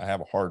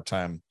have a hard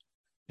time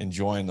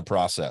enjoying the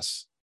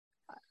process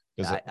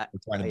because I'm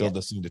trying to build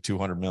this into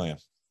 200 million.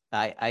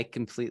 I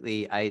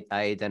completely, I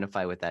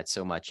identify with that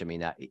so much. I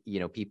mean,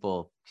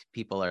 people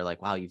are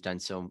like, wow, you've done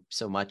so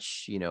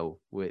much,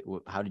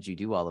 how did you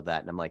do all of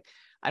that? And I'm like,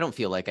 I don't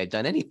feel like I've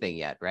done anything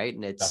yet. Right.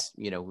 And it's,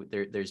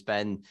 there's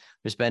been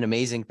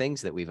amazing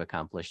things that we've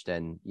accomplished.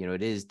 And,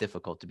 it is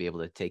difficult to be able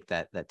to take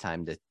that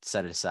time to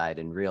set it aside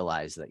and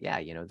realize that,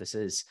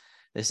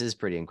 this is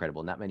pretty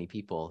incredible. Not many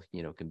people,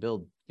 can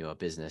build, a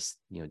business,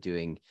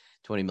 doing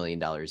 $20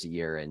 million a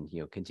year and,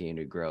 continue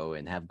to grow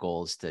and have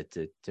goals to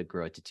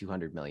grow it to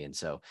 200 million.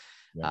 So,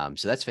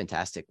 so that's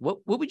fantastic. What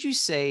would you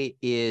say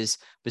is,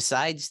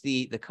 besides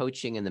the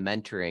coaching and the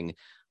mentoring,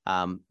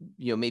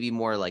 maybe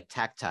more like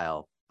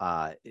tactile,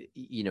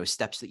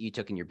 steps that you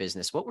took in your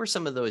business? What were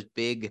some of those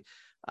big,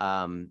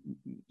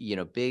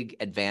 big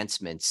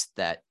advancements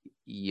that,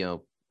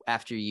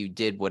 after you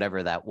did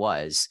whatever that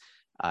was,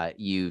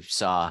 you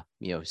saw,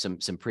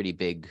 some pretty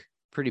big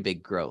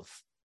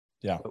growth?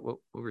 Yeah. What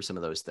were some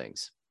of those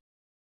things?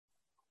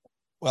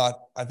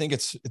 Well, I think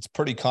it's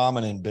pretty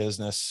common in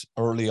business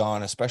early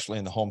on, especially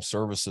in the home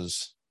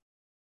services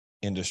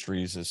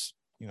industries, is,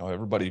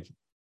 everybody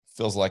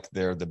feels like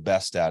they're the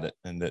best at it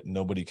and that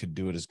nobody could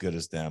do it as good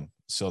as them.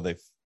 So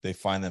they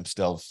find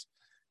themselves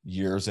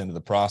years into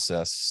the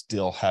process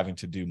still having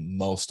to do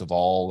most of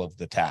all of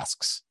the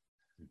tasks.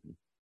 Mm-hmm.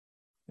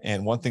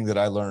 And one thing that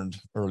I learned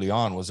early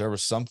on was there were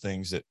some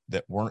things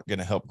that weren't going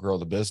to help grow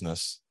the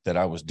business that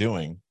I was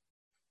doing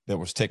that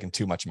was taking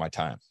too much of my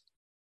time.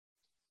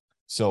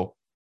 So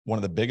one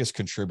of the biggest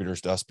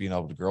contributors to us being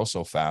able to grow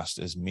so fast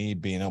is me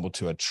being able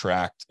to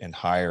attract and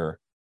hire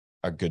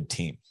a good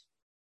team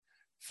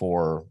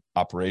for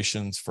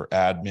operations, for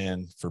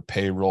admin, for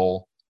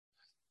payroll,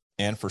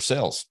 and for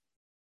sales.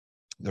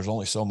 There's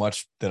only so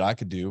much that I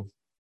could do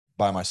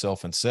by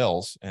myself in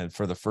sales. And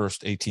for the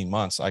first 18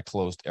 months, I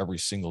closed every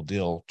single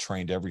deal,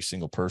 trained every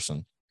single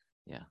person.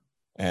 Yeah.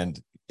 And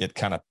it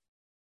kind of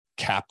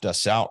capped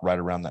us out right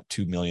around that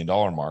 $2 million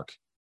mark.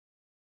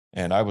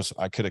 And I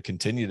could have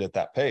continued at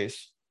that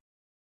pace,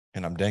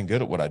 and I'm dang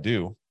good at what I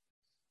do.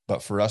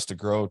 But for us to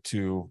grow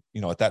to,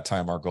 at that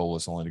time, our goal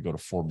was only to go to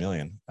 4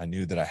 million. I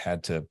knew that I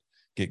had to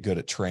get good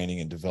at training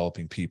and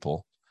developing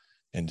people,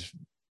 and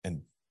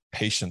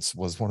patience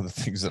was one of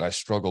the things that I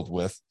struggled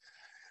with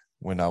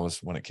when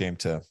it came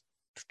to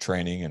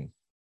training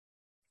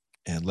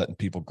and letting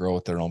people grow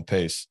at their own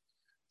pace.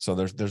 So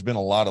there's been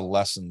a lot of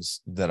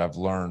lessons that I've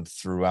learned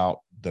throughout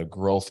the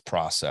growth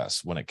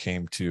process when it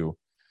came to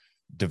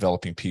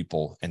developing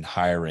people and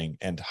hiring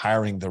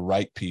the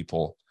right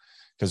people.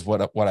 Because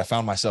what I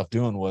found myself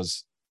doing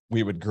was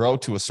we would grow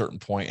to a certain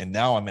point, and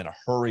now I'm in a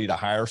hurry to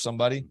hire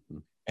somebody. Mm-hmm.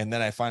 And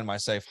then I find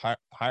myself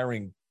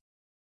hiring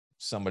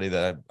somebody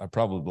that I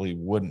probably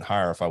wouldn't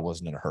hire if I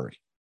wasn't in a hurry.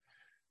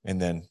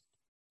 And then,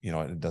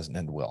 it doesn't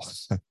end well.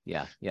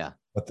 Yeah. Yeah.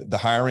 But the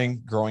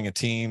hiring, growing a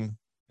team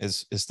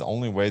is the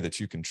only way that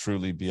you can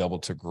truly be able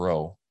to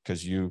grow,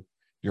 because you're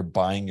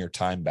buying your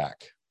time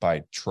back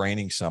by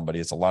training somebody.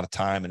 It's a lot of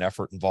time and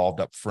effort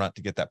involved up front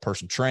to get that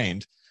person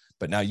trained.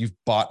 But now you've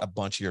bought a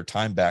bunch of your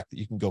time back that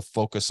you can go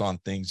focus on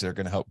things that are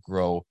going to help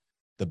grow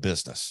the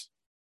business.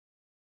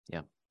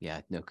 Yeah.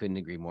 Yeah. No, couldn't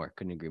agree more.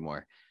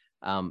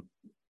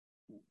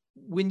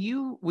 When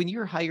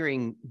you're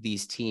hiring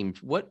these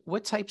teams,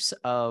 what types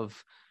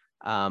of,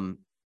 I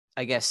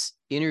guess,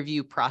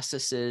 interview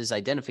processes,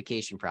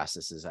 identification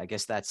processes, I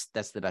guess that's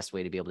the best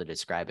way to be able to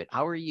describe it.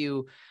 How are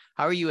you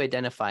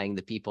identifying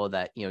the people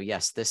that,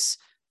 yes, this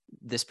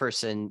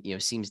person,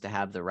 seems to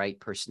have the right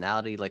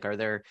personality? Like,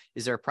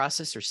 is there a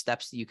process or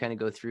steps that you kind of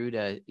go through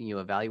to,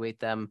 evaluate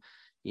them,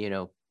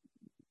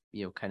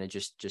 kind of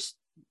just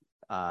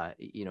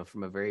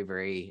from a very,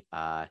 very,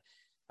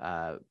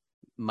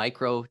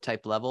 micro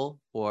type level,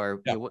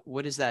 or yeah.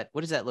 What does that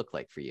look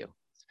like for you?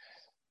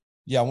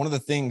 Yeah. One of the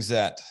things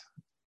that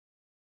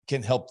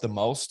can help the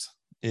most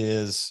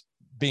is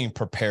being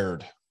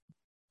prepared.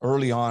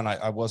 Early on,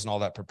 I wasn't all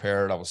that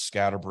prepared. I was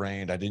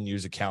scatterbrained. I didn't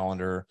use a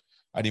calendar.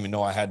 I didn't even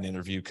know I had an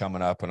interview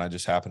coming up, and I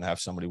just happened to have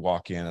somebody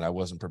walk in, and I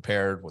wasn't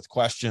prepared with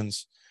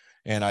questions.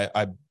 And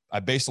I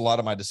based a lot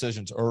of my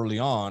decisions early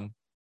on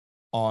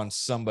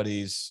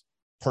somebody's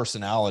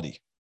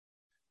personality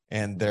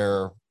and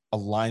their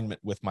alignment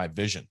with my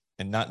vision,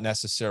 and not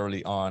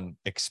necessarily on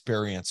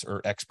experience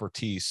or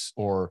expertise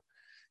or,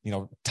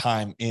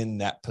 time in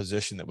that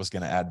position that was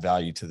going to add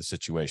value to the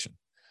situation.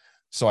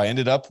 So I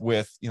ended up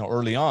with,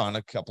 early on,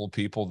 a couple of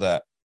people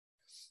that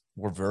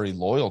were very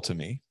loyal to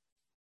me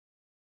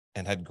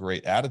and had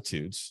great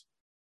attitudes,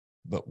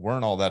 but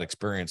weren't all that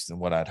experienced in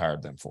what I'd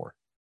hired them for.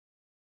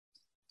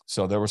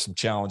 So there were some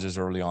challenges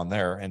early on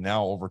there. And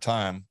now over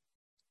time,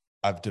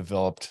 I've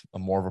developed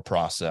more of a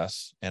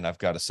process, and I've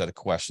got a set of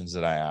questions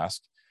that I ask,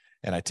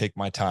 and I take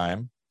my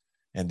time.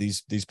 And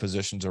these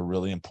positions are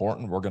really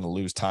important. We're going to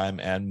lose time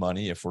and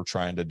money if we're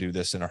trying to do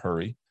this in a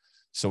hurry.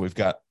 So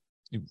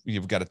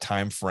you've got a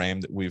time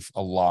frame that we've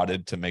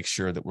allotted to make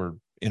sure that we're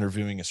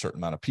interviewing a certain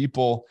amount of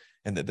people,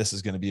 and that this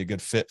is going to be a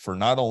good fit for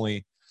not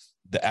only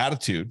the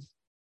attitude,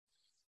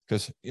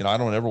 because, I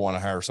don't ever want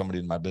to hire somebody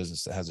in my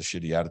business that has a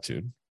shitty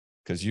attitude,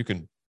 because you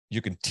can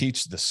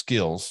teach the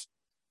skills,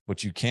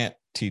 but you can't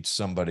teach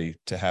somebody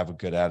to have a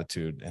good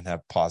attitude and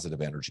have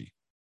positive energy.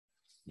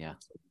 Yeah.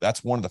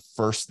 That's one of the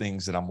first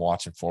things that I'm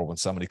watching for when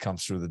somebody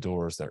comes through the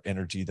doors: their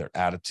energy, their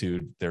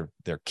attitude, their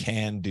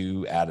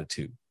can-do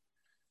attitude.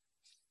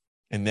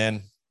 And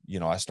then,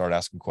 I start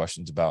asking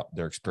questions about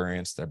their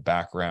experience, their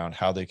background,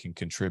 how they can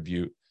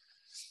contribute.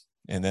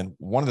 And then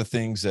one of the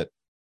things that,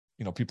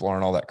 people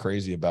aren't all that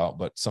crazy about,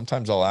 but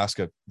sometimes I'll ask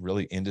a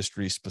really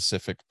industry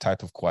specific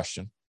type of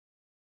question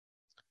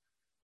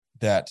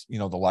that,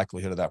 the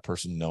likelihood of that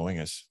person knowing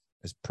is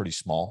pretty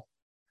small.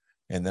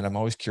 And then I'm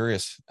always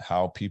curious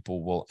how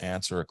people will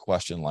answer a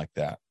question like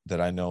that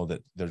I know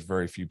that there's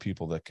very few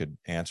people that could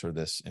answer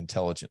this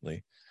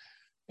intelligently.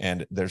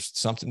 And there's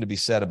something to be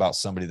said about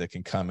somebody that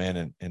can come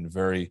in and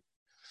very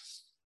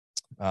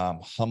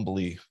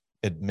humbly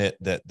admit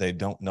that they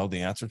don't know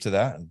the answer to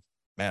that. And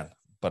man,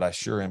 but I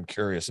sure am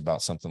curious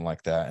about something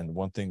like that. And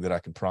one thing that I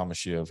can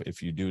promise you,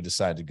 if you do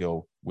decide to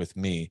go with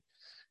me,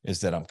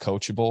 is that I'm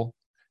coachable,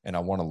 and I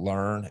want to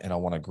learn and I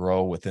want to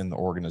grow within the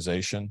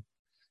organization,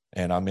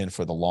 and I'm in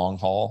for the long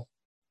haul.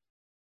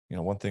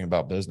 One thing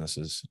about business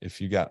is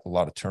if you got a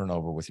lot of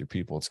turnover with your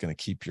people, it's going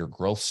to keep your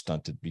growth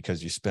stunted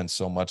because you spend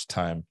so much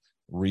time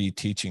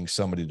reteaching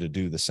somebody to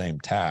do the same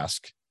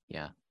task.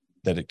 Yeah.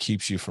 That it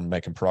keeps you from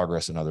making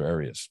progress in other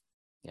areas.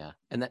 Yeah.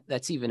 And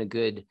that's even a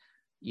good,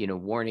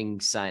 warning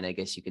sign, I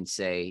guess you can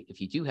say,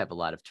 if you do have a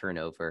lot of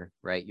turnover,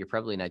 right, you're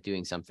probably not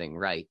doing something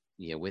right,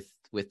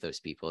 with those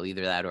people,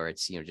 either that, or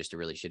it's, just a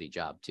really shitty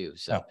job too.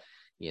 So,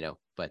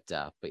 but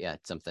yeah,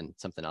 it's something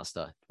else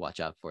to watch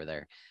out for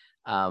there.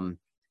 Talk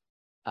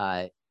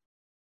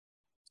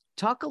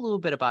a little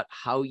bit about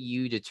how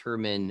you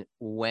determine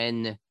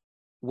when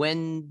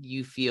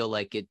you feel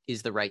like it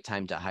is the right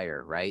time to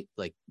hire, right?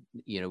 Like,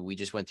 we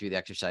just went through the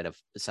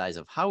exercise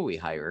of how we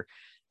hire.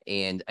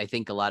 And I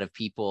think a lot of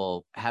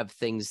people have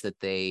things that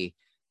they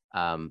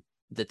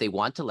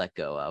want to let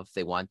go of.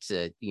 They want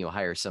to,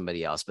 hire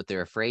somebody else, but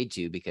they're afraid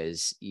to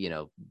because,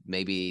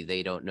 maybe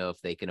they don't know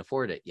if they can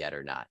afford it yet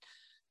or not.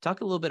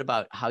 Talk a little bit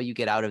about how you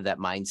get out of that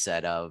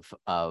mindset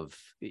of,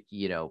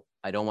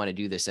 I don't want to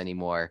do this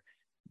anymore,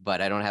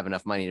 but I don't have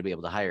enough money to be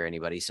able to hire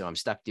anybody. So I'm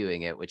stuck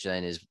doing it, which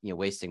then is,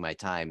 wasting my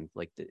time.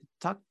 Like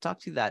talk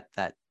to that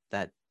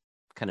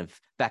kind of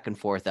back and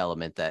forth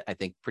element that I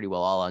think pretty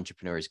well all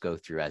entrepreneurs go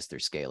through as they're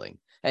scaling.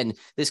 And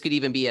this could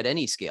even be at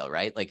any scale,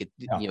 right? Like,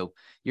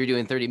 you're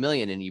doing 30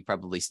 million and you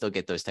probably still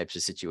get those types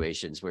of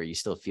situations where you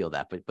still feel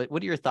that, but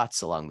what are your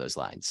thoughts along those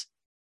lines?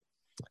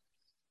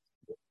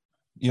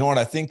 You know what?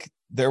 I think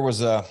there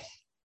was a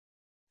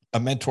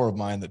mentor of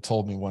mine that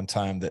told me one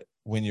time that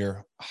when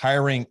you're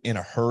hiring in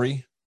a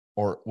hurry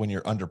or when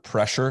you're under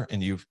pressure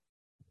and you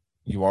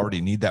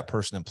already need that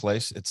person in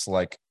place, it's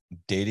like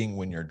dating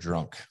when you're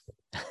drunk.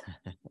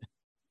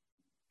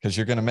 Because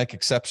you're going to make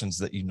exceptions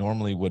that you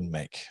normally wouldn't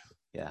make.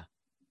 Yeah.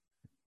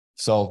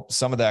 So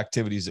some of the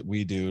activities that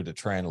we do to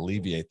try and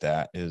alleviate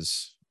that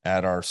is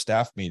at our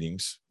staff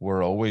meetings,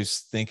 we're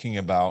always thinking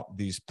about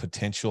these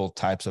potential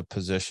types of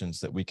positions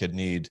that we could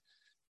need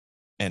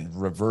and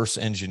reverse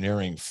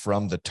engineering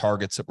from the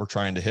targets that we're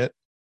trying to hit.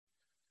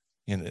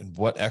 And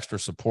what extra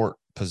support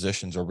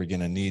positions are we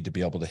going to need to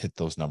be able to hit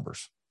those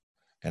numbers?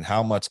 And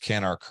how much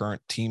can our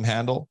current team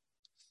handle?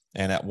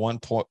 And at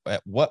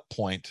what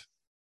point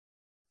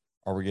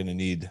are we going to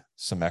need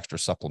some extra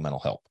supplemental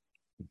help?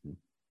 Mm-hmm.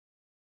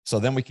 So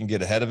then we can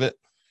get ahead of it.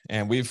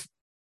 And we've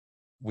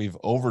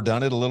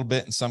overdone it a little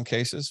bit in some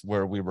cases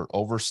where we were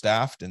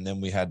overstaffed, and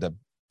then we had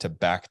to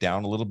back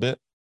down a little bit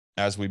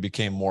as we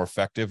became more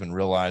effective and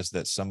realized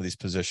that some of these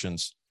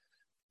positions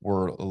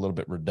were a little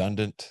bit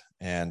redundant.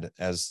 And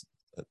as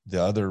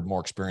the other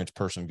more experienced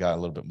person got a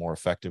little bit more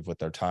effective with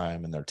their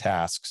time and their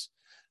tasks,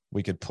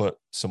 we could put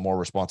some more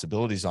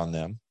responsibilities on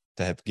them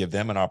to give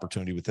them an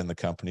opportunity within the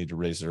company to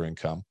raise their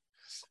income.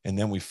 And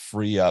then we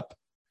free up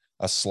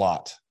a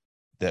slot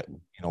that,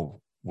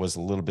 was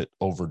a little bit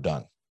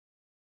overdone.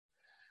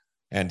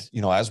 And,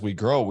 as we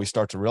grow, we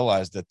start to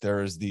realize that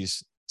there is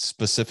these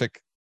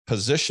specific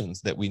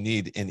positions that we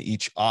need in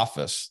each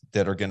office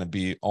that are going to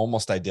be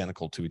almost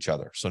identical to each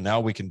other. So now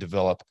we can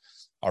develop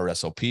our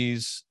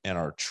SOPs and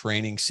our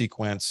training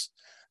sequence.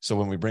 So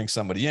when we bring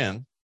somebody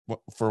in,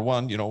 for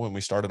one, when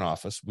we start an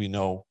office, we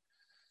know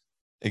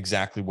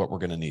exactly what we're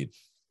going to need.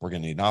 We're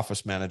going to need an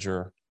office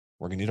manager.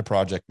 We're going to need a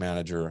project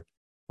manager.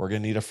 We're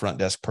going to need a front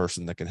desk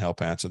person that can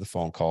help answer the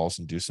phone calls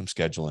and do some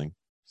scheduling.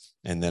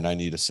 And then I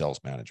need a sales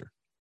manager.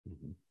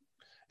 Mm-hmm.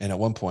 And at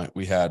one point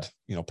we had,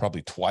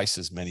 probably twice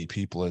as many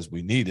people as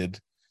we needed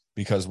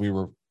because we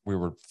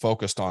were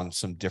focused on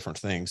some different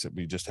things that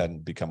we just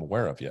hadn't become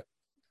aware of yet.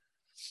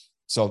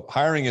 So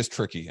hiring is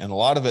tricky. And a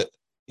lot of it,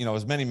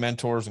 as many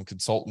mentors and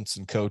consultants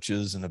and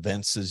coaches and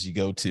events as you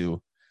go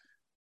to,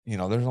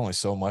 there's only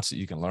so much that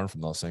you can learn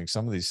from those things.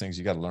 Some of these things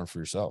you got to learn for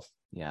yourself.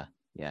 Yeah.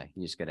 Yeah.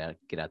 You just got to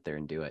get out there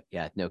and do it.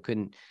 Yeah. No,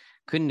 couldn't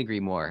agree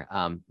more.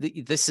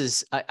 This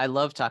is, I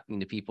love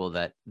talking to people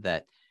that,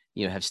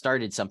 have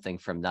started something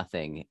from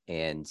nothing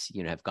and,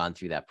 have gone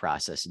through that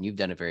process, and you've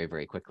done it very,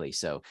 very quickly.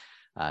 So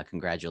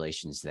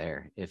congratulations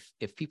there.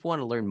 If people want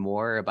to learn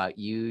more about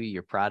you,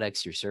 your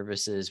products, your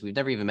services, we've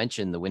never even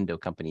mentioned the window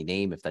company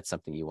name. If that's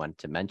something you want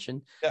to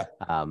mention, yeah.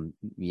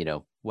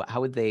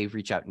 How would they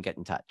reach out and get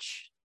in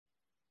touch?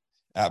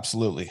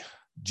 Absolutely.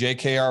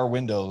 JKR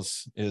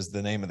Windows is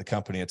the name of the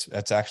company.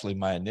 That's actually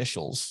my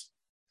initials.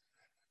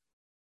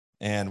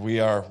 And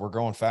we're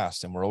growing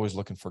fast, and we're always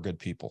looking for good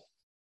people.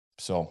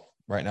 So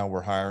right now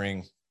we're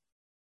hiring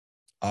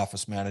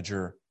office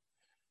manager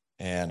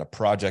and a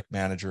project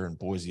manager in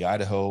Boise,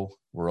 Idaho.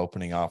 We're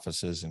opening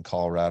offices in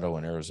Colorado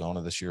and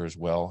Arizona this year as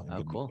well.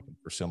 Oh, cool.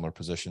 For similar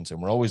positions.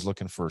 And we're always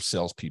looking for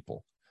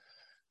salespeople.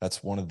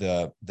 That's one of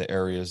the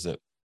areas that,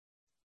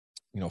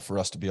 for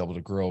us to be able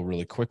to grow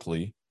really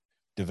quickly,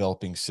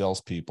 developing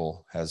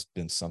salespeople has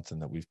been something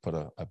that we've put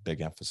a big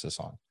emphasis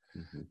on.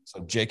 Mm-hmm. So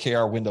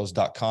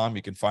jkrwindows.com,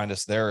 you can find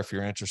us there if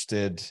you're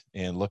interested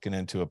in looking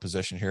into a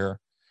position here.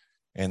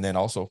 And then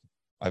also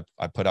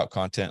I put out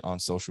content on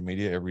social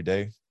media every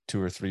day,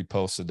 2 or 3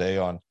 posts a day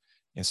on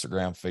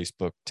Instagram,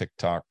 Facebook,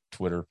 TikTok,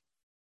 Twitter,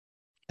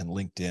 and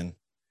LinkedIn.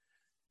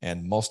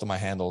 And most of my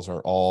handles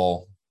are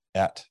all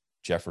at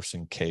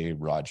Jefferson K.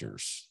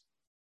 Rogers.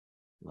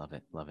 Love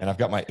it. Love it. And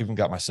I've even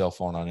got my cell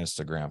phone on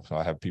Instagram. So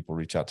I have people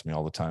reach out to me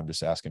all the time,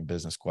 just asking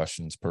business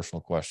questions,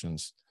 personal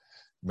questions,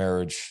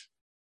 marriage,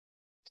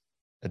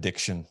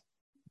 addiction.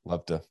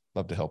 Love to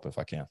help if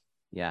I can.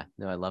 Yeah,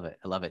 no, I love it.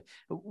 I love it.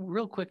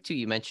 Real quick too,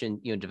 you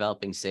mentioned,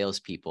 developing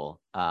salespeople.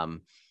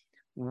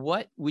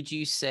 What would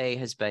you say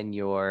has been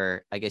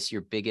your, I guess,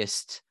 your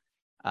biggest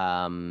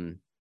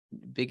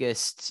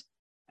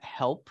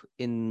help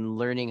in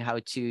learning how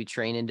to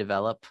train and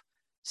develop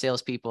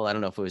salespeople? I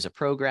don't know if it was a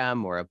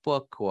program or a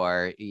book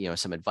or,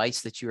 some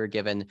advice that you were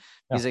given,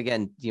 because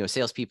again,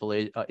 salespeople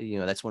are,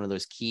 that's one of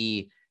those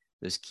key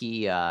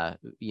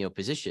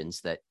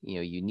positions that,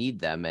 you need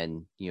them,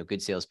 and,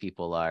 good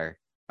salespeople are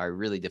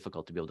really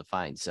difficult to be able to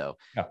find. So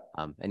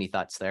any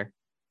thoughts there?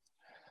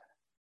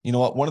 You know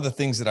what? One of the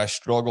things that I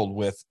struggled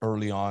with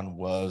early on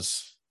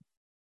was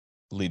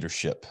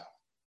leadership.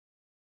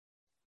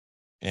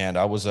 And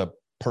I was a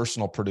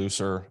personal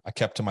producer. I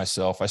kept to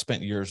myself. I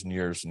spent years and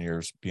years and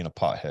years being a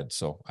pothead.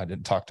 So I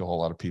didn't talk to a whole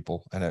lot of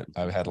people. And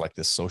I had like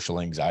this social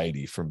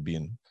anxiety from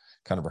being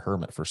kind of a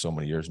hermit for so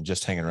many years and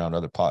just hanging around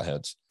other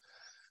potheads.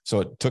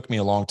 So it took me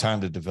a long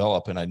time to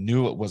develop, and I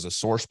knew it was a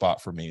sore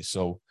spot for me.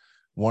 So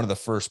one of the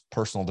first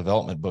personal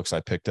development books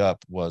I picked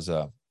up was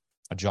a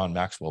John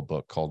Maxwell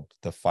book called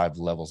The 5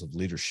 Levels of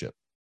Leadership.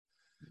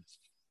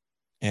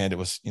 And it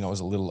was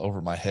a little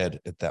over my head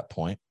at that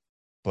point,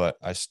 but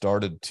I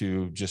started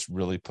to just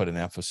really put an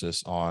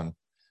emphasis on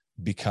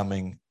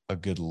becoming a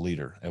good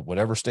leader. At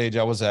whatever stage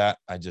I was at,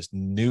 I just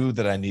knew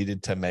that I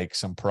needed to make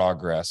some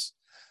progress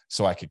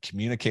so I could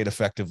communicate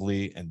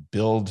effectively and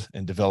build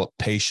and develop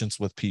patience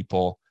with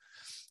people,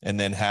 and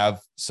then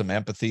have some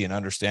empathy and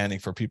understanding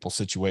for people's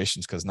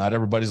situations, because not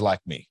everybody's like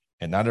me,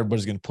 and not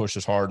everybody's going to push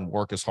as hard and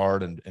work as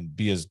hard and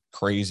be as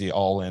crazy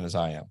all in as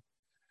I am.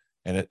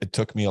 And it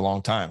took me a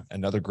long time.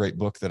 Another great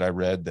book that I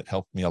read that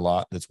helped me a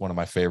lot, that's one of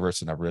my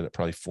favorites, and I've read it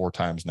probably 4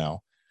 times now,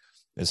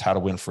 is How to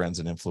Win Friends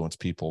and Influence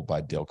People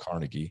by Dale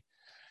Carnegie.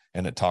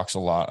 And it talks a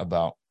lot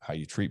about how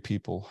you treat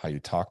people, how you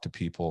talk to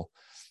people,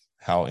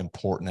 how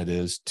important it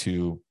is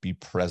to be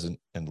present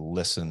and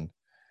listen,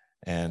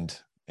 and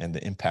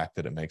the impact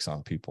that it makes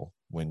on people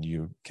when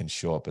you can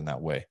show up in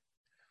that way.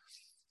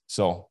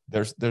 So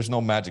there's no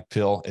magic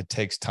pill. It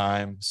takes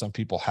time. Some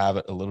people have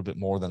it a little bit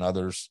more than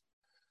others.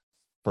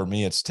 For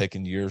me, it's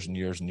taken years and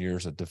years and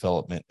years of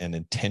development and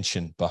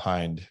intention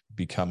behind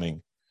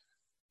becoming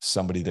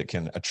somebody that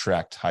can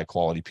attract high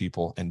quality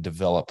people and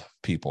develop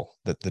people.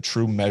 That the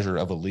true measure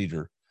of a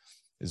leader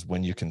is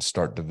when you can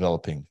start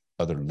developing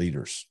other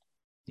leaders.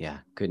 Yeah,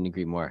 couldn't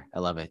agree more. I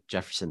love it.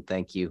 Jefferson,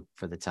 thank you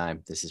for the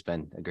time. This has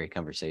been a great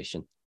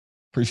conversation.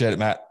 Appreciate it,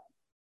 Matt.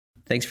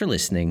 Thanks for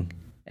listening.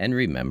 And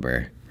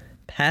remember,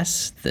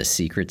 pass the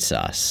secret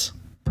sauce.